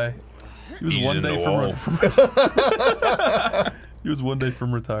fucking guy. He was He's one in day the from wall. He was one day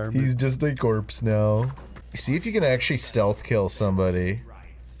from retirement. He's just a corpse now. See if you can actually stealth kill somebody.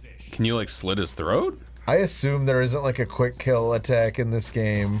 Can you like slit his throat? I assume there isn't like a quick kill attack in this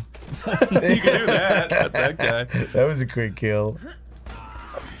game. You can do that. that guy. That was a quick kill.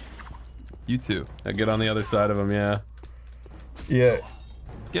 You too. I get on the other side of him, yeah. Yeah.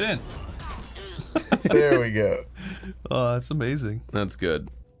 Get in. There we go. Oh, that's amazing. That's good.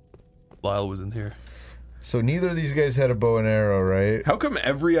 Lyle was in here. So neither of these guys had a bow and arrow, right? How come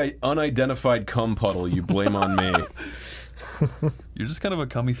every unidentified cum puddle you blame on me? You're just kind of a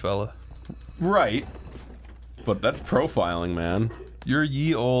cummy fella. Right. But that's profiling, man. You're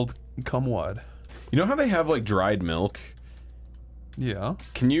ye old cumwad. You know how they have like dried milk? Yeah.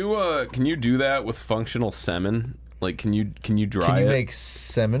 Can you do that with functional semen? Like can you dry it? Can you make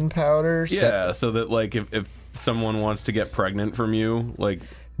semen powder? Yeah, so that like if someone wants to get pregnant from you, like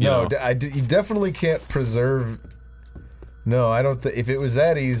No, you definitely can't preserve. No, I don't think if it was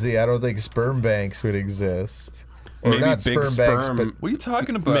that easy, I don't think sperm banks would exist. Or maybe not big sperm banks, but What are you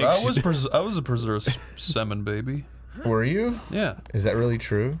talking about? I Makes- was a preserved semen baby. were you? Yeah. Is that really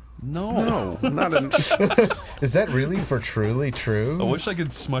true? No. no, not a Is that really for truly true? I wish I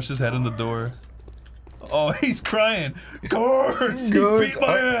could smush his head in the door. Oh, he's crying. Guards! He Guards, beat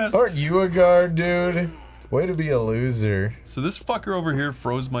my ass! Aren't you a guard, dude? Way to be a loser. So this fucker over here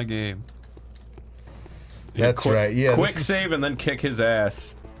froze my game. That's right. Yeah. quick this is- save and then kick his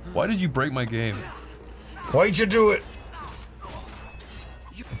ass. Why did you break my game? Why'd you do it?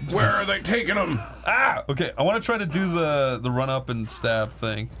 Where are they taking him? Ah! Okay, I want to try to do the run up and stab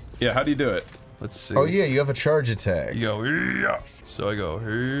thing. Yeah, how do you do it? Let's see. Oh yeah, you have a charge attack. You go, yeah. So I go,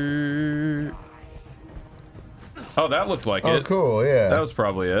 here. Oh, that looked like it. Oh, cool, yeah. That was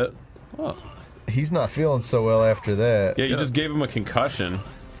probably it. Oh. He's not feeling so well after that. Yeah, you just gave him a concussion.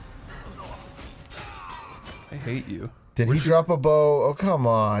 I hate you. Did he drop a bow? Oh, come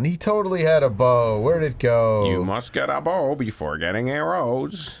on. He totally had a bow. Where'd it go? You must get a bow before getting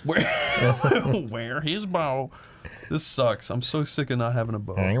arrows. Where his bow? This sucks. I'm so sick of not having a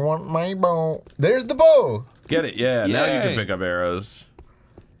bow. I want my bow. There's the bow. Get it? Yeah, now you can pick up arrows.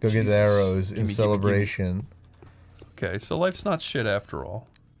 Go get the arrows in celebration. Okay, so life's not shit after all.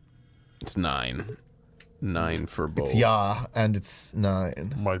 It's 9. 9 for bow. It's and it's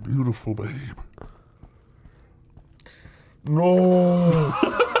 9. My beautiful babe. No.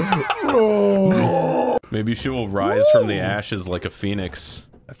 No. Maybe she will rise from the ashes like a phoenix.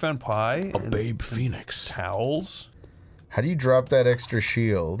 I found pie. A babe phoenix. Towels. How do you drop that extra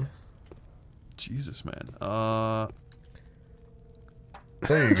shield? Jesus, man.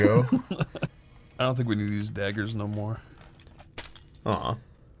 There you go. I don't think we need these daggers no more. Aw.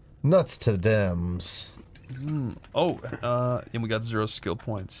 Nuts to thems. Oh, and we got 0 skill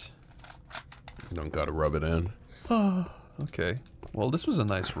points. Don't gotta rub it in. Okay. Well, this was a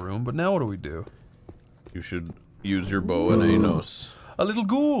nice room, but now what do we do? You should use your bow and Anos. A little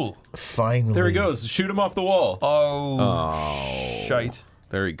ghoul. Finally. There he goes. Shoot him off the wall. Oh, shite.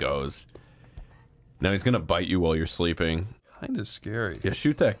 There he goes. Now he's gonna bite you while you're sleeping. Kinda scary. Yeah,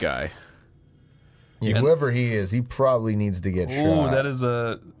 shoot that guy. Yeah, whoever he is, he probably needs to get shot. Ooh, that is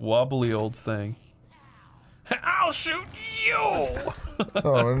a wobbly old thing. I'll shoot you!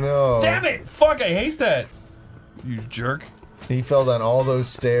 Oh no. Damn it! Fuck, I hate that! You jerk. He fell down all those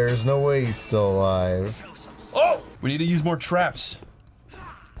stairs. No way he's still alive. Oh! We need to use more traps.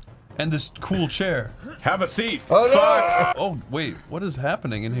 And this cool chair. Have a seat. Oh no! Fuck. Oh, wait, what is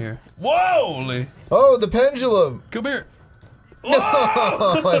happening in here? Whoa! Oh, the pendulum! Come here.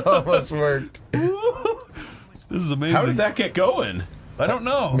 Oh, it almost worked. This is amazing. How did that get going? I don't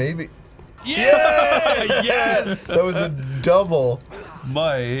know. Maybe. Yeah! Yes! That was a double.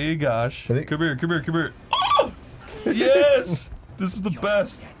 My gosh. Come here, come here, come here. Oh! Yes! This is the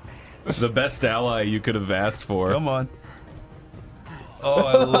best. The best ally you could have asked for. Come on. Oh,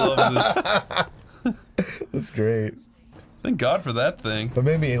 I love this. That's great. Thank God for that thing. That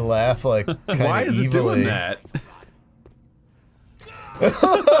made me laugh like kind of Why is it doing that?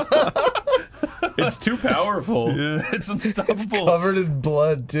 It's too powerful. Yeah, it's unstoppable. It's covered in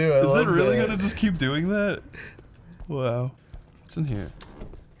blood too. Is it really gonna just keep doing that? Wow. What's in here?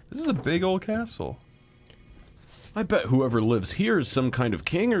 This is a big old castle. I bet whoever lives here is some kind of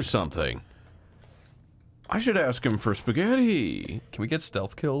king or something. I should ask him for spaghetti. Can we get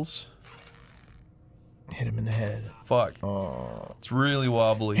stealth kills? Hit him in the head. Fuck. Oh. It's really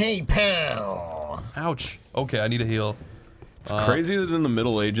wobbly. Hey, pal. Ouch. Okay, I need a heal. It's crazy that in the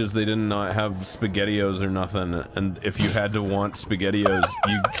Middle Ages they did not have SpaghettiOs or nothing, and if you had to want SpaghettiOs,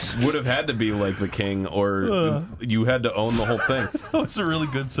 you would have had to be like the king, or you had to own the whole thing. That's a really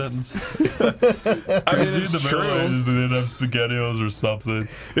good sentence. I mean, it's the Middle Ages they didn't have SpaghettiOs or something.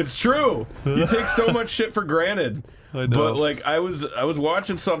 It's true. You take so much shit for granted. I know. But like I was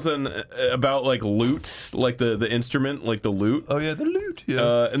watching something about like lutes, like the instrument, like the lute. Oh yeah, the lute.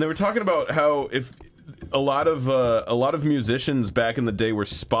 Yeah. And they were talking about how if a lot of musicians back in the day were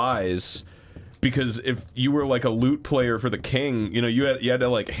spies, because if you were like a lute player for the king, you know, you had to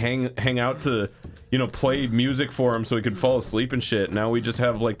like hang out to, you know, play music for him so he could fall asleep and shit. Now we just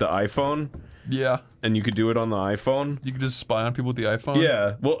have like the iPhone. Yeah. And you could do it on the iPhone. You could just spy on people with the iPhone.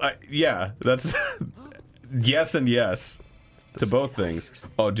 Yeah. Well, yeah. That's yes and yes to both things.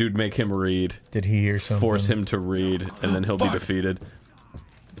 Oh, dude, make him read. Did he hear something? Force him to read, and then he'll be defeated.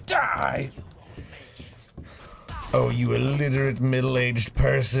 Die. Oh, you illiterate middle-aged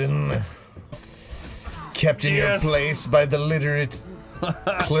person. Kept in your place by the literate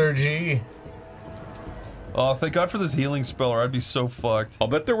clergy. Oh, thank God for this healing spell, or I'd be so fucked. I'll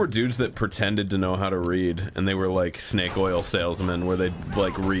bet there were dudes that pretended to know how to read, and they were like snake oil salesmen, where they'd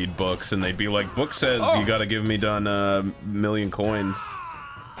like read books, and they'd be like, "Book says you gotta give me done a million coins."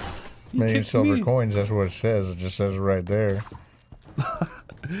 Million silver coins, that's what it says. It just says it right there.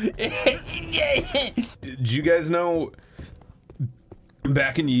 Did you guys know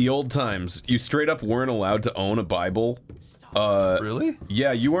back in ye old times, you straight up weren't allowed to own a Bible? Really?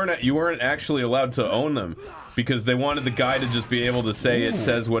 Yeah, you weren't actually allowed to own them because they wanted the guy to just be able to say it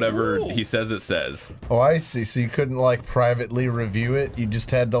says whatever he says it says. Oh, I see. So you couldn't like privately review it. You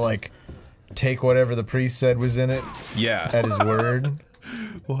just had to like take whatever the priest said was in it. Yeah. At his word.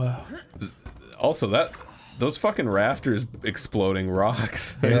 Wow. Also, those fucking rafters exploding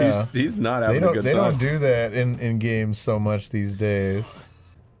rocks. Yeah. He's not having a good time. They don't do that in games so much these days.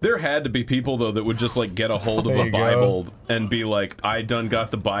 There had to be people, though, that would just, like, get a hold of a Bible and be like, I done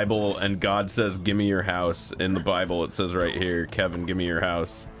got the Bible, and God says, give me your house. In the Bible, it says right here, Kevin, give me your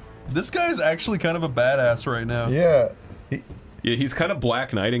house. This guy's actually kind of a badass right now. Yeah. Yeah, he's kind of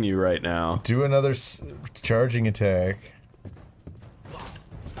Black Knighting you right now. Do another charging attack.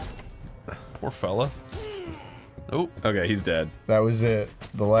 Poor fella. Oh. Okay, he's dead. That was it.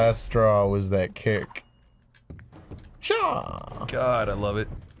 The last straw was that kick. God, I love it.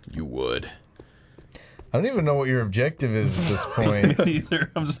 You would. I don't even know what your objective is at this point. Me either.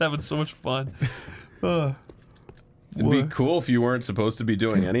 I'm just having so much fun. It'd be cool if you weren't supposed to be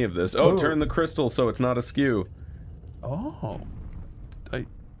doing any of this. Oh, turn the crystal so it's not askew. Oh.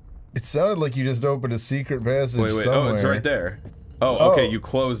 It sounded like you just opened a secret passage Wait, somewhere. oh, it's right there. Oh, okay, you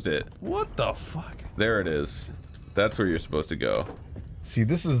closed it. What the fuck? There it is. That's where you're supposed to go. See,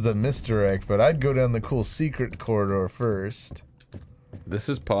 this is the misdirect, but I'd go down the cool secret corridor first. This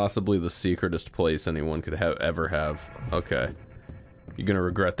is possibly the secretest place anyone could ever have. Okay. You're gonna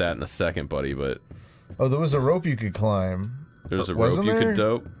regret that in a second, buddy, but... Oh, there was a rope you could climb. There's a rope you could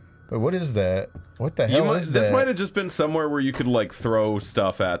dope. Wait, what is that? What the hell is that? This might have just been somewhere where you could, like, throw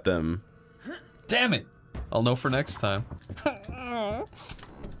stuff at them. Damn it! I'll know for next time.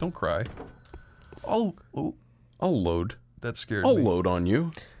 Don't cry. I'll load. That scared I'll me. load on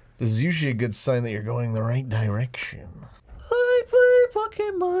you. This is usually a good sign that you're going the right direction. I play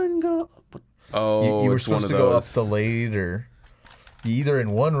Pokemon Go. Oh, you were it's one supposed of to go up those. the later. You're either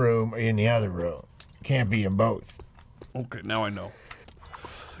in one room or in the other room. Can't be in both. Okay, now I know.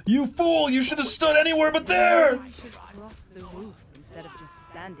 You fool! You should have stood anywhere but there! I should cross the roof instead of just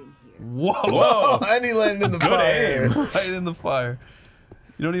standing here. Whoa! Whoa! And he landed in the fire. Right in the fire.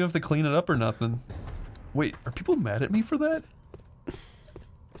 You don't even have to clean it up or nothing. Wait, are people mad at me for that?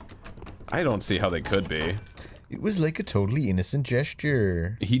 I don't see how they could be. It was like a totally innocent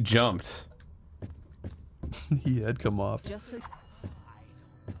gesture. He jumped. He had come off. Just so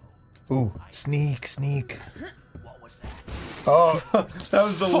Ooh, sneak, sneak. Oh, that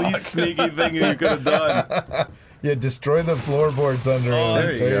was the least sneaky thing you could have done. Yeah, destroy the floorboards under Oh, him.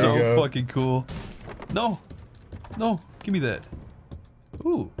 that's There you so go. fucking cool. No. No, give me that.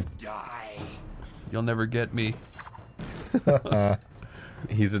 Ooh. Die. You'll never get me.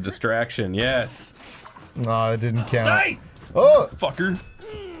 He's a distraction, yes. No, it didn't count. Hey! Oh! Fucker.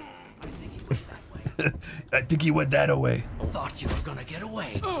 I think he went that away. Thought you were gonna get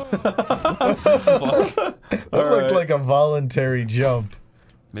away. Fuck. That looked like a voluntary jump.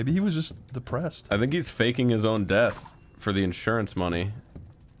 Maybe he was just depressed. I think he's faking his own death for the insurance money.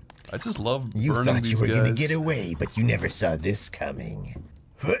 I just love You burning thought these you were guys. gonna get away, but you never saw this coming.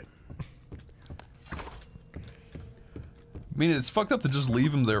 I mean, it's fucked up to just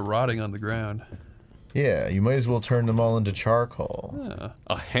leave them there rotting on the ground. Yeah, you might as well turn them all into charcoal. Yeah.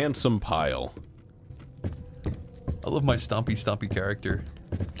 A handsome pile. I love my stompy character.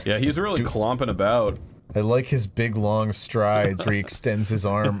 Yeah, he's really clomping about. I like his big long strides where he extends his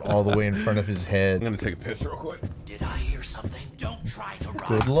arm all the way in front of his I'm head. gonna take a piss real quick. Did I hear something? Don't try to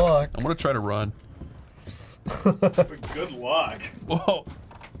run. Good luck. I'm gonna try to run. Good luck. Whoa.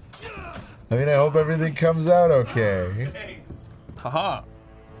 I mean, I hope everything comes out okay. Haha.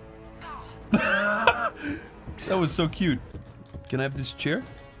 That was so cute. Can I have this chair?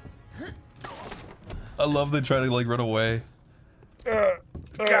 I love they try to like run away.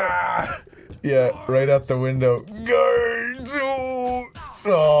 Yeah, right out the window. Guards!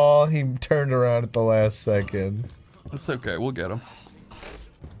 Oh, he turned around at the last second. That's okay, we'll get him.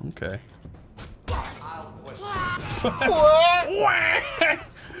 Okay.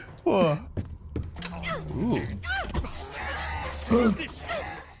 Whoa. Ooh.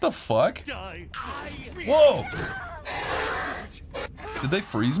 The fuck? Whoa! Did they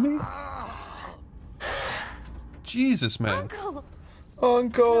freeze me? Jesus, man.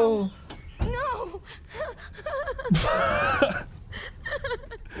 Uncle! No!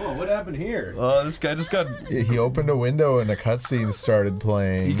 Whoa, what happened here? This guy just got... Yeah, he opened a window and a cutscene started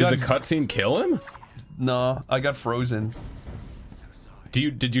playing. Did the cutscene kill him? No, I got frozen.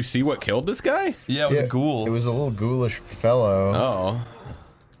 Did you see what killed this guy? Yeah, it was a ghoul. It was a little ghoulish fellow.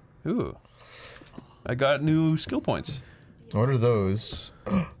 Oh. Ooh. I got new skill points. What are those?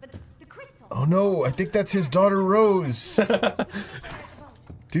 Oh no, I think that's his daughter Rose.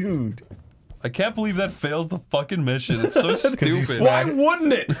 Dude. I can't believe that fails the fucking mission. It's so stupid. Why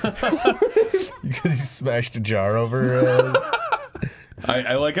wouldn't it? Because he smashed a jar over her head.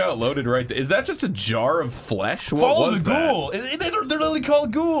 I like how it loaded right there. Is that just a jar of flesh? What Follow was the ghoul. They're literally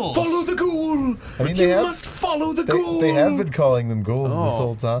called ghouls. Follow the ghoul. I mean, you must follow the ghoul. They have been calling them ghouls this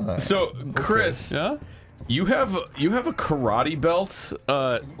whole time. So, Chris, Yeah? you have a karate belt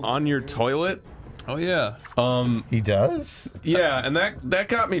on your toilet. Oh yeah. He does? Yeah, and that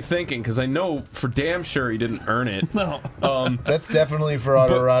got me thinking because I know for damn sure he didn't earn it. No. That's definitely for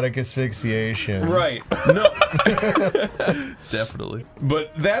autoerotic asphyxiation. Right. No. Definitely.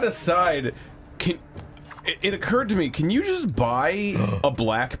 But that aside, it occurred to me, can you just buy a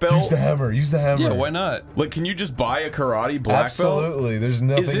black belt? Use the hammer. Use the hammer. Yeah, why not? Like, can you just buy a karate black Absolutely. belt? There's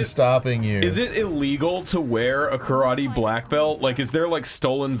nothing stopping you. Is it illegal to wear a karate black belt? Like, is there like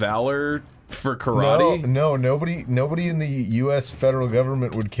stolen valor for karate? No, nobody in the U.S. federal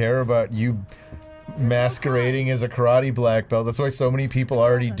government would care about you masquerading as a karate black belt. That's why so many people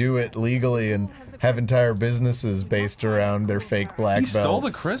already do it legally and have entire businesses based around their fake black belts. He stole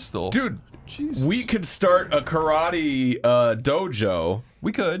the crystal. Dude, Jesus. we could start a karate dojo.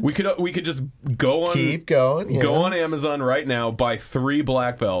 We could. We could just go on. Keep going. Yeah. Go on Amazon right now, buy 3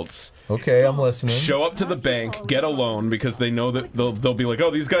 black belts. Okay, I'm listening. Show up to the bank, get a loan because they know that they'll be like,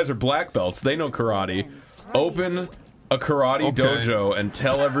 oh, these guys are black belts. They know karate. Open a karate dojo and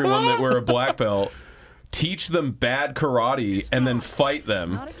tell everyone that we're a black belt. Teach them bad karate and then fight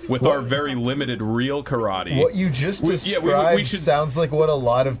them with our very limited real karate. What you just described we should, sounds like what a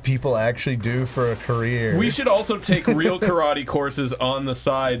lot of people actually do for a career. We should also take real karate courses on the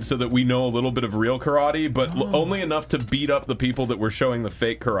side so that we know a little bit of real karate, but only enough to beat up the people that we're showing the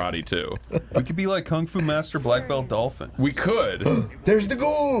fake karate to. We could be like Kung Fu Master Black Belt Dolphin. We could. There's the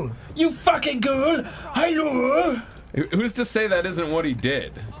ghoul! You fucking ghoul! Hello! Who's to say that isn't what he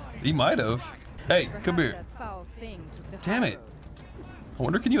did? He might have. Hey, come here. Damn it. I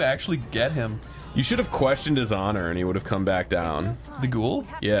wonder, can you actually get him? You should have questioned his honor and he would have come back down. The ghoul?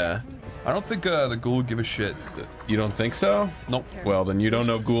 Yeah. I don't think the ghoul would give a shit. You don't think so? Nope. Well, then you don't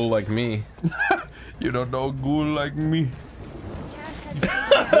know ghoul like me. You don't know ghoul like me.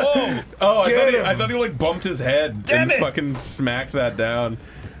 Whoa! Oh, I thought he like bumped his head and fucking smacked that down.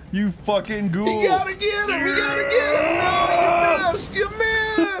 You fucking ghoul. You gotta get him! You gotta get him! No, you missed! You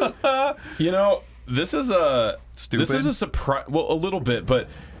missed! You know, this is a... Stupid? This is a surprise... Well, a little bit, but...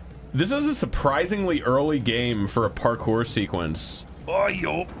 This is a surprisingly early game for a parkour sequence. Oh,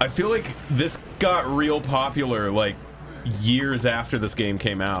 yo. I feel like this got real popular, like, years after this game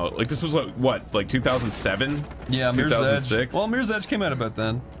came out. Like, this was, like, what, like 2007? Yeah, Mirror's 2006? Edge. Well, Mirror's Edge came out about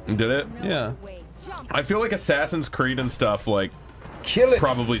then. Did it? Yeah. I feel like Assassin's Creed and stuff, like, Kill it!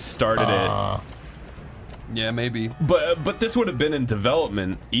 probably started it. Yeah, maybe. But this would have been in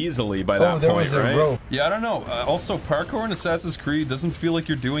development easily by that there point, was a right? rope. Yeah, I don't know. Also, parkour in Assassin's Creed doesn't feel like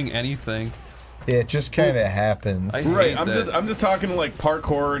you're doing anything. Yeah, it just kind of happens. Right, I'm just talking like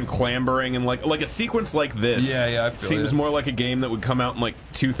parkour and clambering and like a sequence like this. Yeah, I feel seems ya. more like a game that would come out in like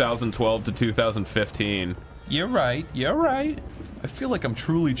 2012 to 2015. You're right. You're right. I feel like I'm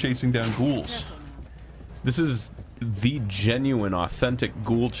truly chasing down ghouls. This is the genuine, authentic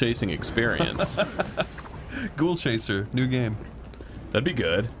ghoul chasing experience. Ghoul Chaser, new game. That'd be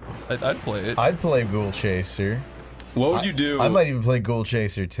good. I'd play it. I'd play Ghoul Chaser. What would you do? I might even play Ghoul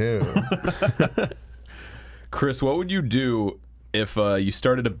Chaser too. Chris, what would you do if you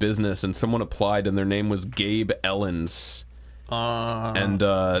started a business and someone applied and their name was Gabe Ellens? And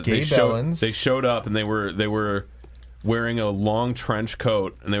Gabe Ellens? They showed up and they were wearing a long trench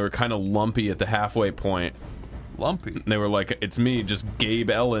coat and they were kind of lumpy at the halfway point. Lumpy? And they were like, "It's me, just Gabe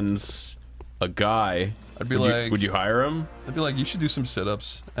Ellens, a guy." I'd be like, would you hire him? I'd be like, you should do some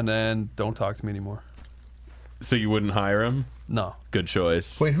sit-ups and then don't talk to me anymore. So you wouldn't hire him? No. Good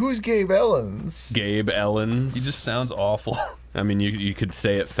choice. Wait, who's Gabe Ellens? Gabe Ellens. He just sounds awful. I mean, you could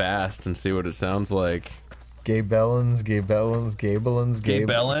say it fast and see what it sounds like. Gabe Ellens, Gabe Ellens, Gabe Ellens, Gabe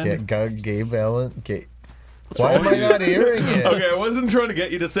Ellen? Gabe Ellen. What's Why wrong am I with you? not hearing it? Okay, I wasn't trying to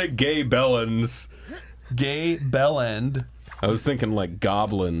get you to say Gabe Ellens. Gay Bellend. I was thinking like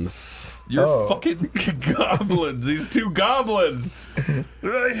goblins. You're fucking goblins. These two goblins.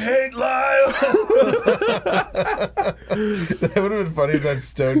 I hate Lyle. That would have been funny if that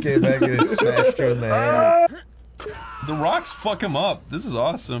stone came back and it smashed her in the head. The rocks fuck him up. This is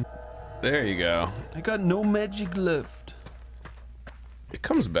awesome. There you go. I got no magic left. It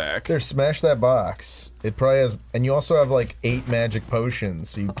comes back. There, smash that box. It probably has, and you also have like 8 magic potions,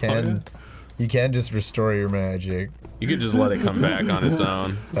 so you can, you can just restore your magic. You could just let it come back on its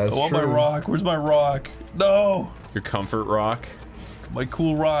own. That's I want true. my rock. Where's my rock? No. Your comfort rock. My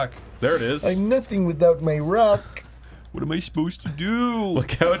cool rock. There it is. I'm nothing without my rock. What am I supposed to do?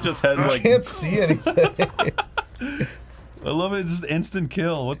 Look how it just has I like. can't see anything. I love it. It's just instant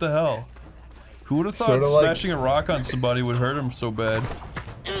kill. What the hell? Who would have thought Sorta like- smashing a rock on somebody would hurt him so bad?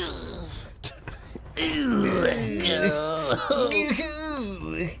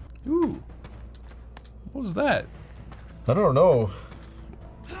 Ooh. What was that? I don't know.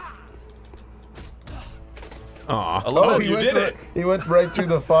 Aw. I love Oh, that he went it. He went right through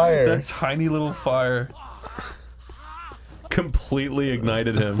the fire. That tiny little fire. Completely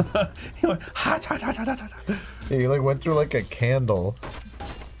ignited him. He went, hot, hot, hot, hot, hot, hot. Yeah, he like went through like a candle.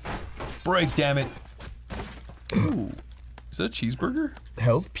 Break, damn it. Ooh. Is that a cheeseburger?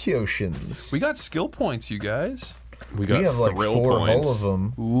 Health potions. We got skill points, you guys. We got We have like thrill 4 points. whole of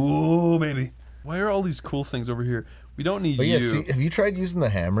them. Ooh, baby. Why are all these cool things over here? We don't need But yeah, you. see, have you tried using the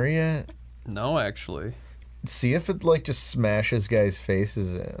hammer yet? No, actually. See if it like just smashes guys'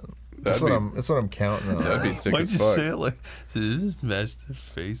 faces in. That's That'd what be- I'm counting on. That'd be sick Why'd as you fuck. say it like, just smash their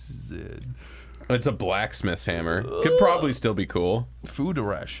faces in? It's a blacksmith's hammer. Could probably still be cool. Food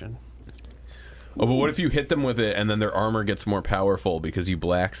ration. Oh, but what if you hit them with it and then their armor gets more powerful because you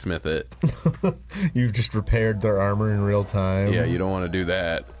blacksmith it? You've just repaired their armor in real time. Yeah, you don't want to do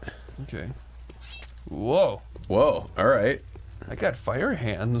that. Okay. Whoa. Whoa, alright. I got fire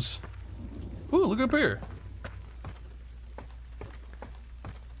hands. Ooh, look up here.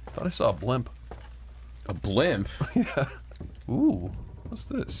 Thought I saw a blimp. A blimp? Yeah. Ooh, what's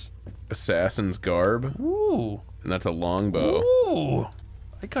this? Assassin's garb? Ooh. And that's a longbow. Ooh.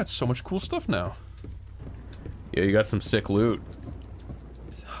 I got so much cool stuff now. Yeah, you got some sick loot.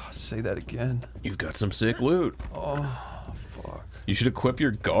 Say that again. You've got some sick loot. Oh, fuck. You should equip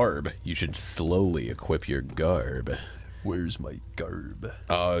your garb. You should slowly equip your garb. Where's my garb?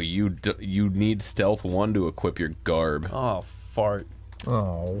 Oh, you need stealth 1 to equip your garb. Oh, fart.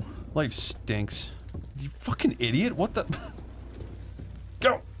 Oh. Life stinks. You fucking idiot. What the?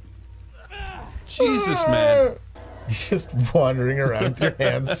 Go! Jesus, man. He's just wandering around with your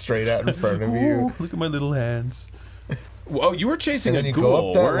hands straight out in front of you. Ooh, look at my little hands. Oh, you were chasing And then a you ghoul, go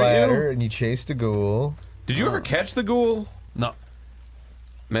up that weren't ladder you? and you chased a ghoul. Did you ever catch the ghoul? No.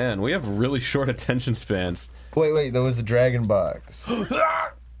 Man, we have really short attention spans. Wait, there was a dragon box.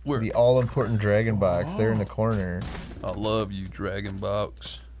 Where? The all-important dragon box. There in the corner. I love you, Dragon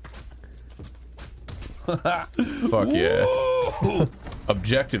Box. Fuck yeah.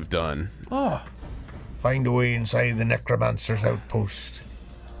 Objective done. Oh. Find a way inside the necromancer's outpost.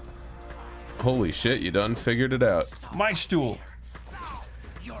 Holy shit, you done figured it out. My stool.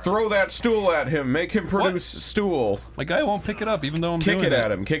 Throw that stool at him. Make him produce stool. My guy won't pick it up even though I'm Kick doing it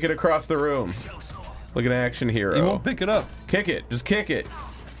at him. Kick it across the room. Like an action hero. He won't pick it up. Kick it. Just kick it.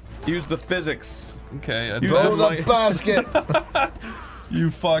 Use the physics. Okay, I Use Throw the the light. basket. You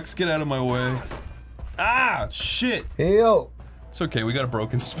fucks, get out of my way. Ah, shit. Heal. It's okay, we got a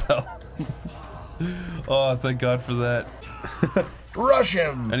broken spell. Oh, thank God for that. Rush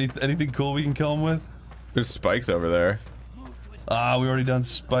him. Anything cool we can kill him with? There's spikes over there. Ah, we already done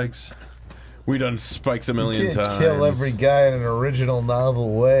spikes. We done spikes a million You can't times. kill every guy in an original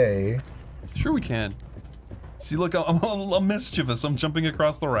novel way. Sure we can. See, look, I'm mischievous. I'm jumping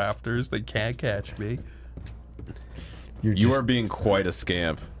across the rafters. They can't catch me. You are being quite a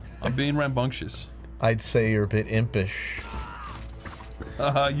scamp. I'm being rambunctious. I'd say you're a bit impish.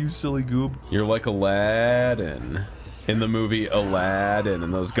 Haha, you silly goob. You're like Aladdin. In the movie Aladdin,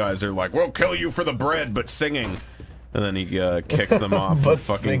 and those guys are like, we'll kill you for the bread, but singing. And then he kicks them off But of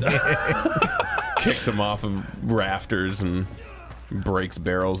fucking singing. kicks them off of rafters and breaks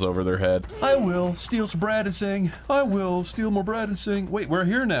barrels over their head. I will steal some bread and sing. I will steal more bread and sing. Wait, we're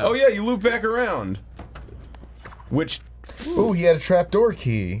here now. Oh yeah, you loop back around. Which Oh, he had a trapdoor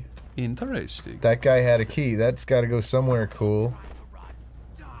key. Interesting. That guy had a key. That's got to go somewhere cool.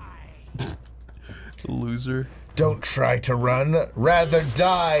 Loser. Don't try to run. Rather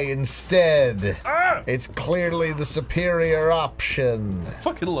die instead. It's clearly the superior option.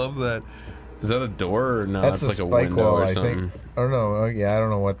 Fucking love that. is that a door or no? That's That's a like a spike window wall, or I something. think. Oh no, oh, yeah, I don't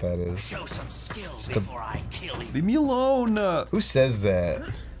know what that is. Show some skill Just a- before I kill him. Leave me alone. Who says that?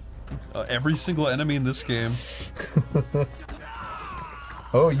 Every single enemy in this game.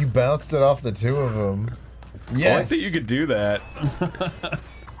 Oh, you bounced it off the two of them. Oh, I Yes. think you could do that.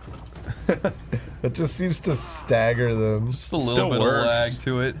 It just seems to stagger them. Just a little Still bit works. of lag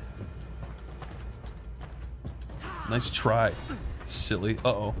to it. Nice try. Silly.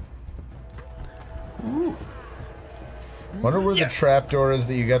 Uh-oh. Ooh. Wonder where the trapdoor is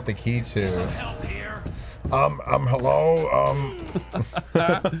that you got the key to. Help here. Hello,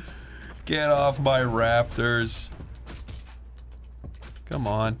 Get off my rafters. Come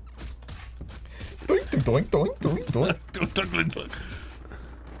on. Doink, doink, doink, doink, doink.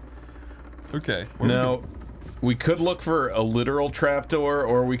 Okay. Now, We could look for a literal trapdoor,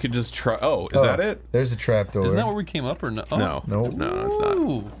 or we could just try. Oh, is that it? There's a trapdoor. Isn't that where we came up, or no? Oh. No. Nope. No, it's not.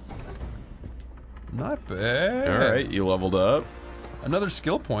 Ooh. Not bad. All right, you leveled up. Another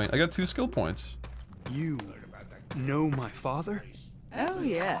skill point. I got 2 skill points. You know my father? Oh,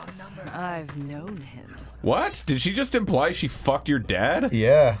 yes. I've known him. What? Did she just imply she fucked your dad?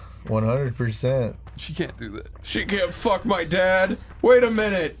 Yeah, 100%. She can't do that. She can't fuck my dad. Wait a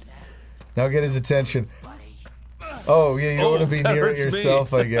minute. Now get his attention. Oh, yeah, you don't want to be near it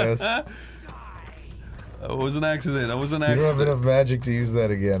yourself, I guess. That was an accident. That was an You accident. don't have enough magic to use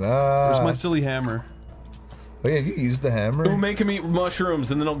that again. Where's my silly hammer? Oh, yeah, have you used the hammer? It'll make him eat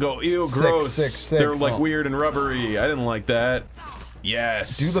mushrooms, and then he'll go, ew, gross. Six. They're like weird and rubbery. I didn't like that.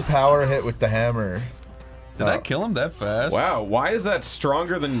 Yes. Do the power hit with the hammer. Did I kill him that fast? Wow, why is that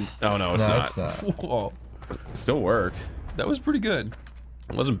stronger than... Oh, no, it's No, not. it's not. Whoa. Still worked. That was pretty good.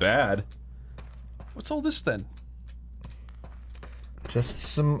 It wasn't bad. What's all this then? Just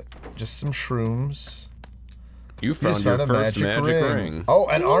some shrooms. You found your first magic ring. Oh,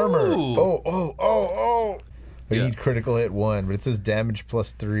 and armor. Ooh. Oh. You need critical hit 1, but it says damage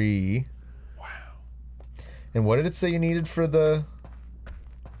plus 3. Wow. And what did it say you needed for the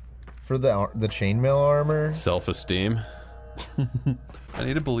chainmail armor? Self-esteem. I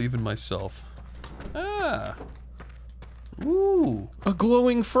need to believe in myself. Ah. Ooh. A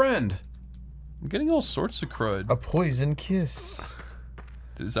glowing friend. I'm getting all sorts of crud. A poison kiss.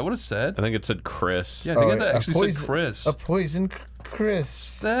 Is that what it said? I think it said Chris. Yeah, I think it actually said Chris. A poison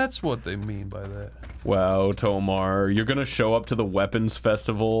Chris. That's what they mean by that. Wow, Tomar, you're gonna show up to the weapons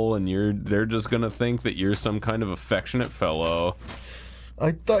festival and they're just gonna think that you're some kind of affectionate fellow.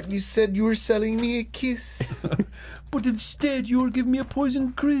 I thought you said you were selling me a kiss. But instead you were giving me a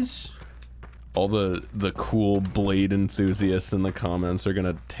poison Chris. All the cool blade enthusiasts in the comments are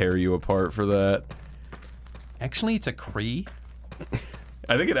gonna tear you apart for that. Actually, it's a Cree.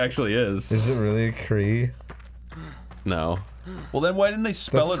 I think it actually is. Is it really a Cree? No. Well, then why didn't they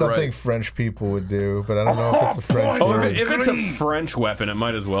spell That's it right? something French people would do, but I don't know if it's a French Oh, word. if it's a French weapon, it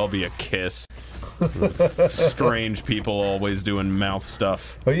might as well be a kiss. Strange people always doing mouth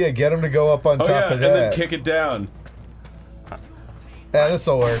stuff. Oh yeah, get him to go up on top of that. And then kick it down. Yeah,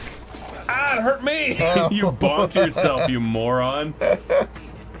 this'll work. Ah, it hurt me! You bonked yourself, you moron.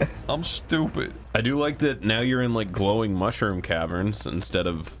 I'm stupid. I do like that now you're in like glowing mushroom caverns instead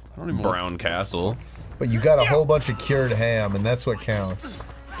of brown castle. But you got a whole bunch of cured ham, and that's what counts.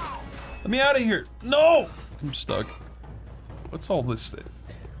 Let me out of here. No! I'm stuck. What's all this thing?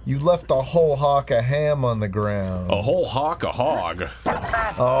 You left a whole hawk of ham on the ground. A whole hawk a hog.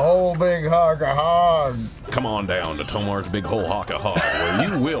 A whole big hawk of hog. Come on down to Tomar's Big Whole Hawk a Hog, where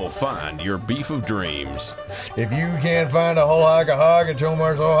you will find your beef of dreams. If you can't find a whole hawk of hog at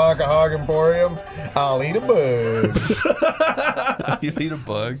Tomar's Whole Hawk of Hog Emporium, I'll eat a bug. You eat a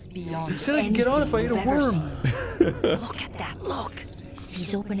bug? You said I could get on if I ate a worm. Look at that, look.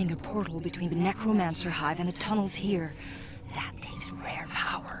 He's opening a portal between the Necromancer Hive and the tunnels here. That takes rare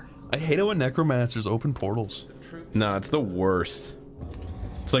power. I hate it when necromancers open portals. Nah, it's the worst.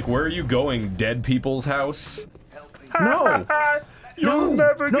 It's like, where are you going? Dead people's house? No! You'll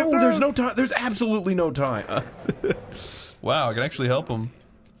never get No, there's no time. There's absolutely no time. Wow, I can actually help him.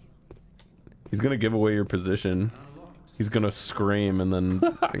 He's gonna give away your position. He's gonna scream and then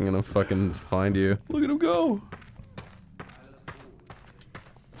I'm gonna fucking find you. Look at him go.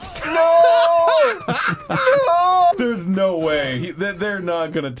 No! No! There's no way. They're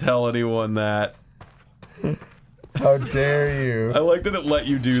not gonna tell anyone that. How dare you? I like that it let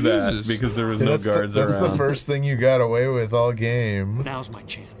you do that because there was no guards around. That's the first thing you got away with all game. Now's my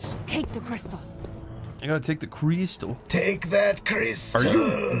chance. Take the crystal. I gotta take the crystal. Take that crystal. Are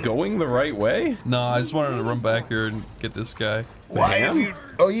you going the right way? No, I just wanted to run back here and get this guy. Why have you?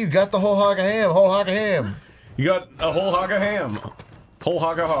 Oh, you got the whole hog of ham. Whole hog of ham. You got a whole hog of ham. Whole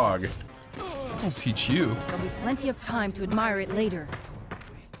hog of hog. I'll teach you. There'll be plenty of time to admire it later.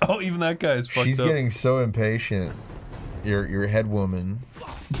 Oh, even that guy is fucked up. She's getting so impatient. Your head woman.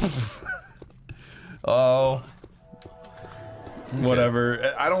 Oh.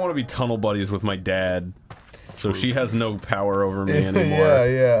 Whatever. I don't want to be tunnel buddies with my dad. So she has no power over me anymore.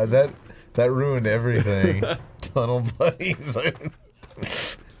 Yeah. That ruined everything. Tunnel buddies. Am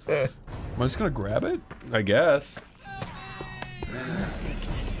I just gonna grab it? I guess. Perfect.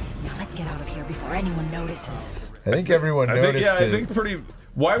 Now let's get out of here before anyone notices. I think everyone noticed it. I think pretty...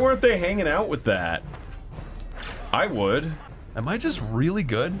 Why weren't they hanging out with that? I would. Am I just really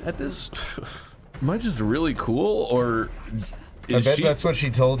good at this? Am I just really cool, or... I bet that's what she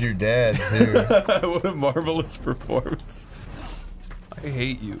told your dad, too. What a marvelous performance. I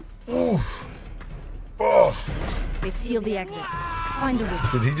hate you. Oof. Oh. Oh! They've sealed the exit. Find a way.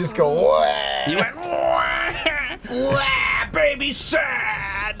 Did he just go, wah? He went, wah, wah, baby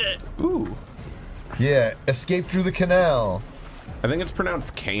sad. Ooh. Yeah, escape through the canal. I think it's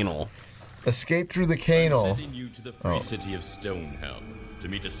pronounced canal. Escape through the canal. Sending you to the free city of Stonehelm to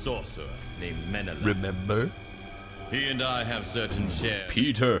meet a sorcerer named Menelek. Remember? He and I have certain shared.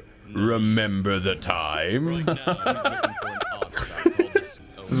 Peter, remember the time? Right now, he's looking for an artifact called the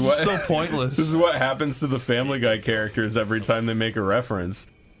Stone. This is what, So pointless. This is what happens to the Family Guy characters every time they make a reference.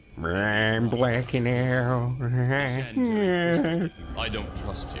 I'm black and arrow. I don't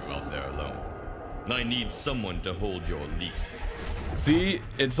trust you out there alone. I need someone to hold your leash. See,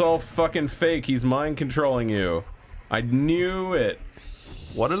 it's all fucking fake. He's mind controlling you. I knew it.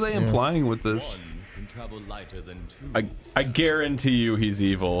 What are they implying with this? One can travel lighter than two. I guarantee you he's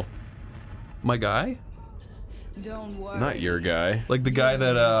evil. My guy? Don't worry. Not your guy. Like the guy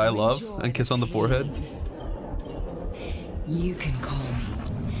that I love and kiss on the forehead? You can call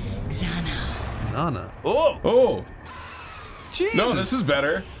me Xana. Xana. Oh! Oh! Jesus! No, this is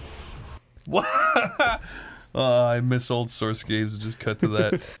better. What? I miss old Source games and just cut to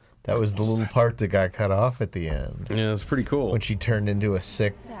that. That was the little part that got cut off at the end. Yeah, it's pretty cool. When she turned into a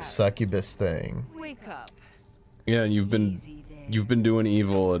sick succubus thing. Wake up. Yeah, and you've been doing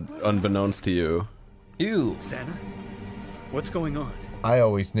evil unbeknownst to you. Ew. Xana? What's going on? I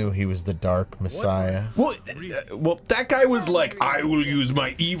always knew he was the Dark Messiah. Well, that guy was like, I will use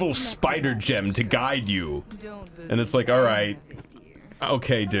my evil spider gem to guide you. And it's like, all right.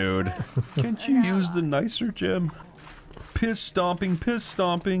 Okay, dude. Can't you use the nicer gem? Piss stomping, piss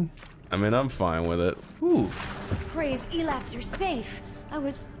stomping. I mean, I'm fine with it. Ooh. Praise Elath, you're safe. I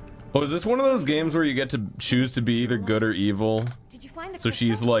was... Oh, is this one of those games where you get to choose to be either good or evil? Did you find So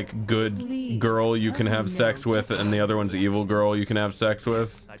she's like good girl you can have sex with, and the other one's evil girl you can have sex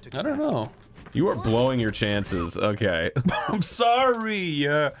with? I don't know. You are blowing your chances. Okay. I'm sorry.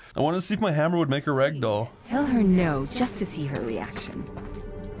 I want to see if my hammer would make a ragdoll. Tell her no, just to see her reaction.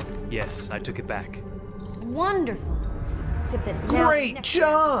 Yes, I took it back. Wonderful. Except that now Great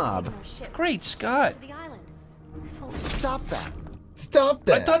job. Great Scott. the island. Stop that. Stop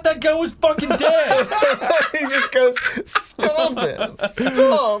that. I thought that guy was fucking dead. He just goes, stop it.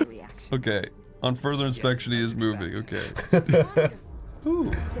 Stop. Okay. On further inspection, he is moving. Okay.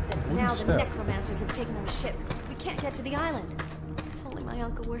 Ooh. Except that Wooden now the step. necromancers have taken our ship. We can't get to the island. If only my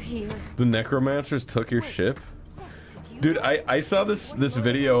uncle were here. The necromancers took your ship? Dude, I saw this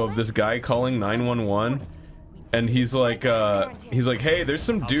video of this guy calling 911, and he's like, hey, there's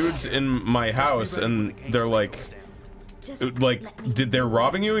some dudes in my house, and they're like, they're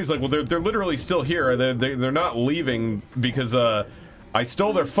robbing you? He's like, well, they're literally still here. They're not leaving because I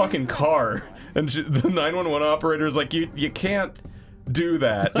stole their fucking car. And the 911 operator is like, you can't do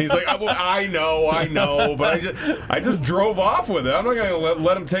that. And he's like, well, I know, but I just drove off with it. I'm not gonna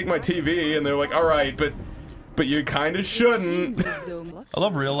let him take my TV. And they're like, all right, but you kind of shouldn't. I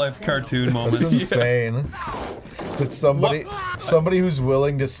love real life cartoon moments. That's insane. That somebody who's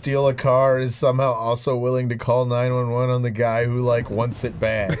willing to steal a car is somehow also willing to call 911 on the guy who like wants it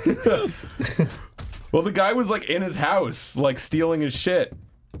back. Well, the guy was like in his house, like stealing his shit.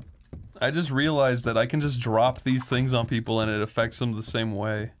 I just realized that I can just drop these things on people and it affects them the same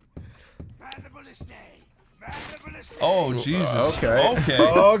way. Oh, Jesus. Okay.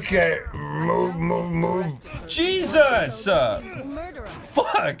 Okay. Move. Jesus!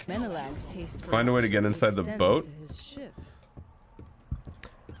 Fuck! Find a way to get inside the boat?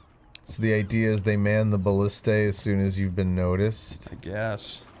 So the idea is they man the ballistae as soon as you've been noticed. I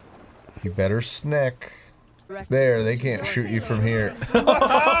guess. You better snick. There, they can't shoot you from here.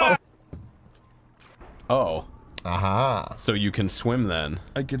 Oh. Aha. So you can swim then.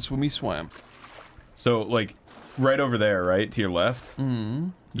 I can swam. So, like, right over there, right? To your left? Mm-hmm.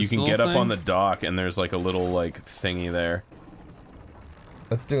 You can get up on the dock and there's like a little, like, thingy there.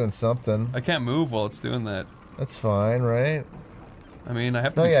 That's doing something. I can't move while it's doing that. That's fine, right? I mean, I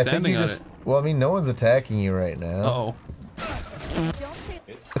have to No, be yeah, I think standing you on just... it. Well, I mean, no one's attacking you right now. Uh-oh.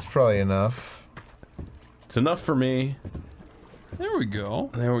 That's probably enough. It's enough for me. There we go.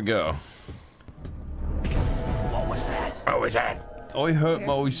 There we go. What was that? What was that? I hurt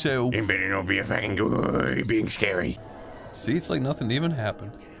myself. You better not be a fucking good, being scary. See, it's like nothing even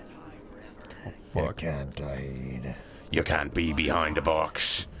happened. Oh, fuck. You can't hide. You can't be behind a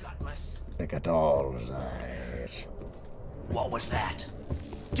box. Like a doll's eyes. What was that?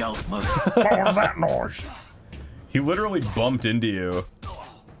 Don't move. What was that noise? He literally bumped into you.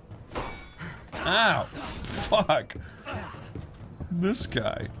 Ow! Fuck! This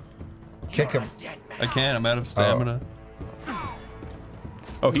guy. Kick him. I can't, I'm out of stamina.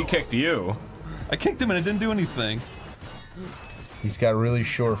 Oh, he kicked you. I kicked him and it didn't do anything. He's got really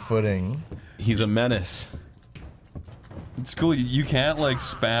sure footing. He's a menace. It's cool. You can't like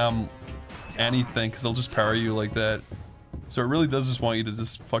spam anything because they'll just power you like that. So it really does just want you to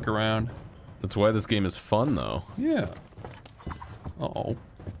just fuck around. That's why this game is fun, though. Yeah. Uh-oh.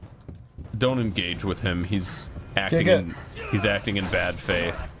 Don't engage with him. He's acting in bad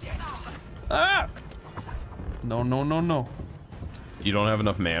faith. Ah! No, no, no, no. You don't have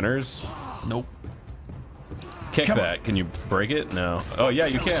enough manners? Nope. Kick that. Can you break it? No. Oh yeah,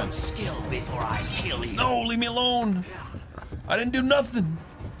 you can. Skill before I kill you. No, leave me alone. I didn't do nothing.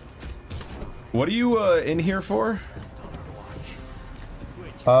 What are you in here for?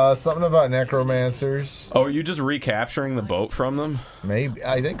 Something about necromancers. Oh, are you just recapturing the boat from them? Maybe.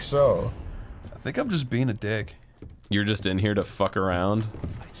 I think so. I think I'm just being a dick. You're just in here to fuck around?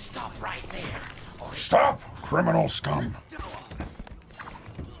 Stop right there. Stop, criminal scum.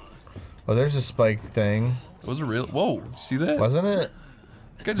 Oh, there's a spike thing. Was it real? Whoa, see that? Wasn't it?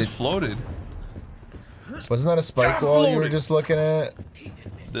 That guy just floated. Wasn't that a spike wall you were just looking at?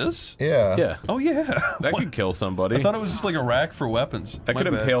 This? Yeah. Yeah. Oh yeah. That could kill somebody. I thought it was just like a rack for weapons. That could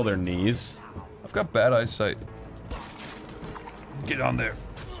impale their knees. I've got bad eyesight. Get on there.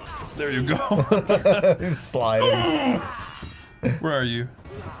 There you go. He's sliding. Where are you?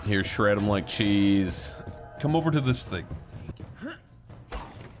 Here, shred them like cheese. Come over to this thing.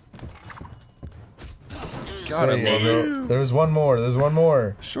 God, I love it. There's one more. There's one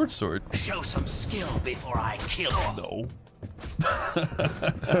more. Short sword. Show some skill before I kill you. No.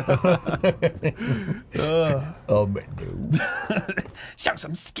 Oh, but no. Show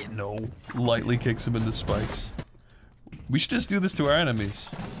some skin. No. Lightly kicks him into spikes. We should just do this to our enemies.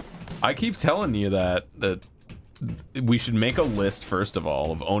 I keep telling you that we should make a list first of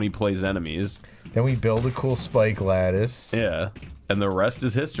all of OneyPlays enemies. Then we build a cool spike lattice. Yeah, and the rest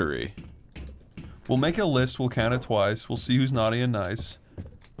is history. We'll make a list. We'll count it twice. We'll see who's naughty and nice,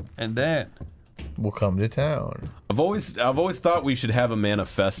 and then we'll come to town. I've always thought we should have a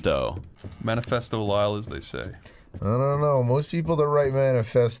manifesto. Manifesto Lyle, as they say. I don't know. Most people that write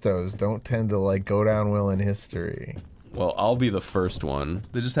manifestos don't tend to like go down well in history. Well, I'll be the first one.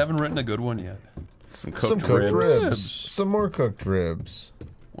 They just haven't written a good one yet. Some cooked ribs. Some more cooked ribs.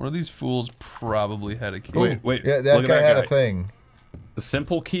 One of these fools probably had a key. Wait. Yeah, that guy had a thing. A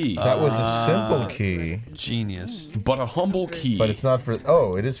simple key. That was a simple key. Genius. But a humble key. But it's not for...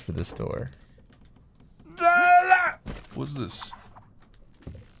 Oh, it is for this door. What's this?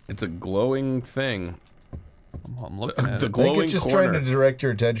 It's a glowing thing. I'm looking at the it. glowing I think it's just corner. trying to direct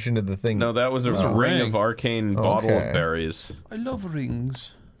your attention to the thing. No, that was a ring of arcane bottle of berries. I love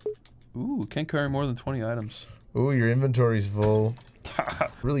rings. Ooh, can't carry more than 20 items. Ooh, your inventory's full.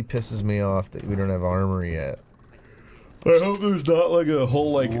 Really pisses me off that we don't have armor yet. I hope there's not like a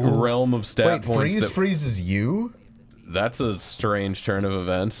whole realm of stat points. Wait, freezes you? That's a strange turn of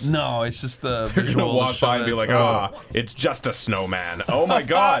events. No, it's just the They're visual gonna walk by and be like, it's just a snowman. Oh my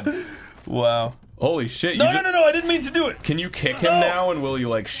god. Wow. Holy shit. No, no, I didn't mean to do it. Can you kick him now and will you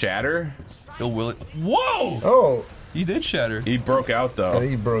like shatter? He'll will it. Whoa! Oh. He did shatter. He broke out though. I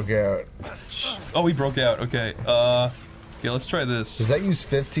think he broke out. Oh, he broke out. Okay. Yeah, let's try this. Does that use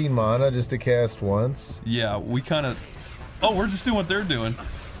 15 mana just to cast once? Yeah, we kind of... Oh, we're just doing what they're doing.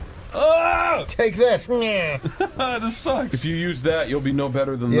 Oh! Take that! This sucks. If you use that, you'll be no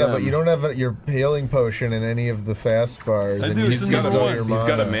better than them. Yeah, but you don't have your healing potion in any of the fast bars. I do, it's He's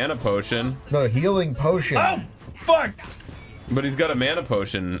got a mana potion. No, healing potion. Oh, fuck! But he's got a mana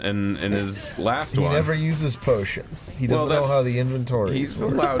potion in his last one. He never uses potions. He doesn't know how the inventory He's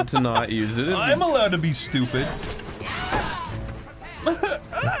works. allowed to not use it. I'm allowed to be stupid.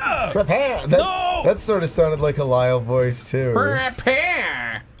 Prepare! That sort of sounded like a Lyle voice, too.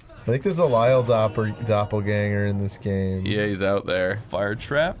 Prepare! I think there's a Lyle doppelganger in this game. Yeah, he's out there. Fire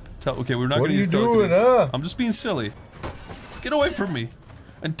trap? Okay, we're not What going to are use you doing, telekinesis. I'm just being silly. Get away from me.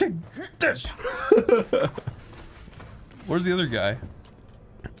 And take this. Where's the other guy?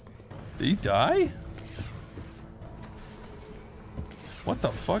 Did he die? What the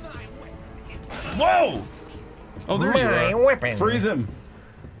fuck? Whoa! Oh, there you are. Freeze him.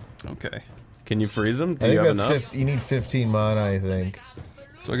 Okay. Can you freeze him? Do I you think have that's enough? you need 15 mana, I think.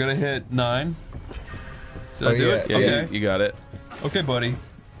 So I gotta hit 9. Did Oh, I do yeah, it? Yeah, Okay. you got it. Okay, buddy.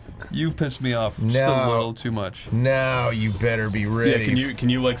 You've pissed me off just a little too much. Now you better be ready. Yeah, can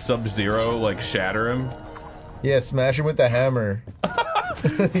you like Sub-Zero like shatter him? Yeah, smash him with the hammer.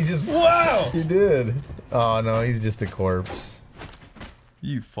 He just... Wow! He did. Oh, no, he's just a corpse.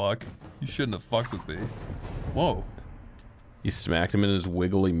 You fuck. You shouldn't have fucked with me. Whoa. You smacked him in his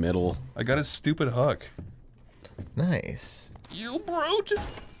wiggly middle. I got his stupid hook. Nice. You brute!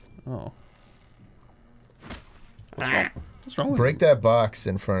 Oh. What's wrong? What's wrong with Break that box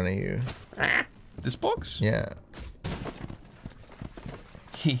in front of you. this box? Yeah.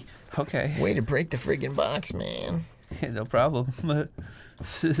 Okay. Way to break the friggin' box, man. No problem.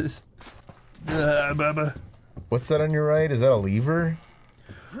 What's that on your right? Is that a lever?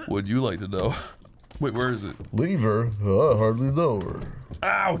 Would you like to know? Wait, where is it? Lever? Hardly know.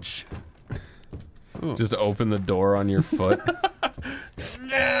 Ouch! Ooh. Just open the door on your foot.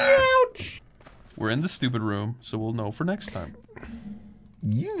 Ouch! We're in the stupid room, so we'll know for next time.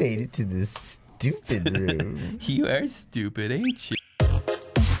 You made it to the stupid room. You are stupid, ain't you?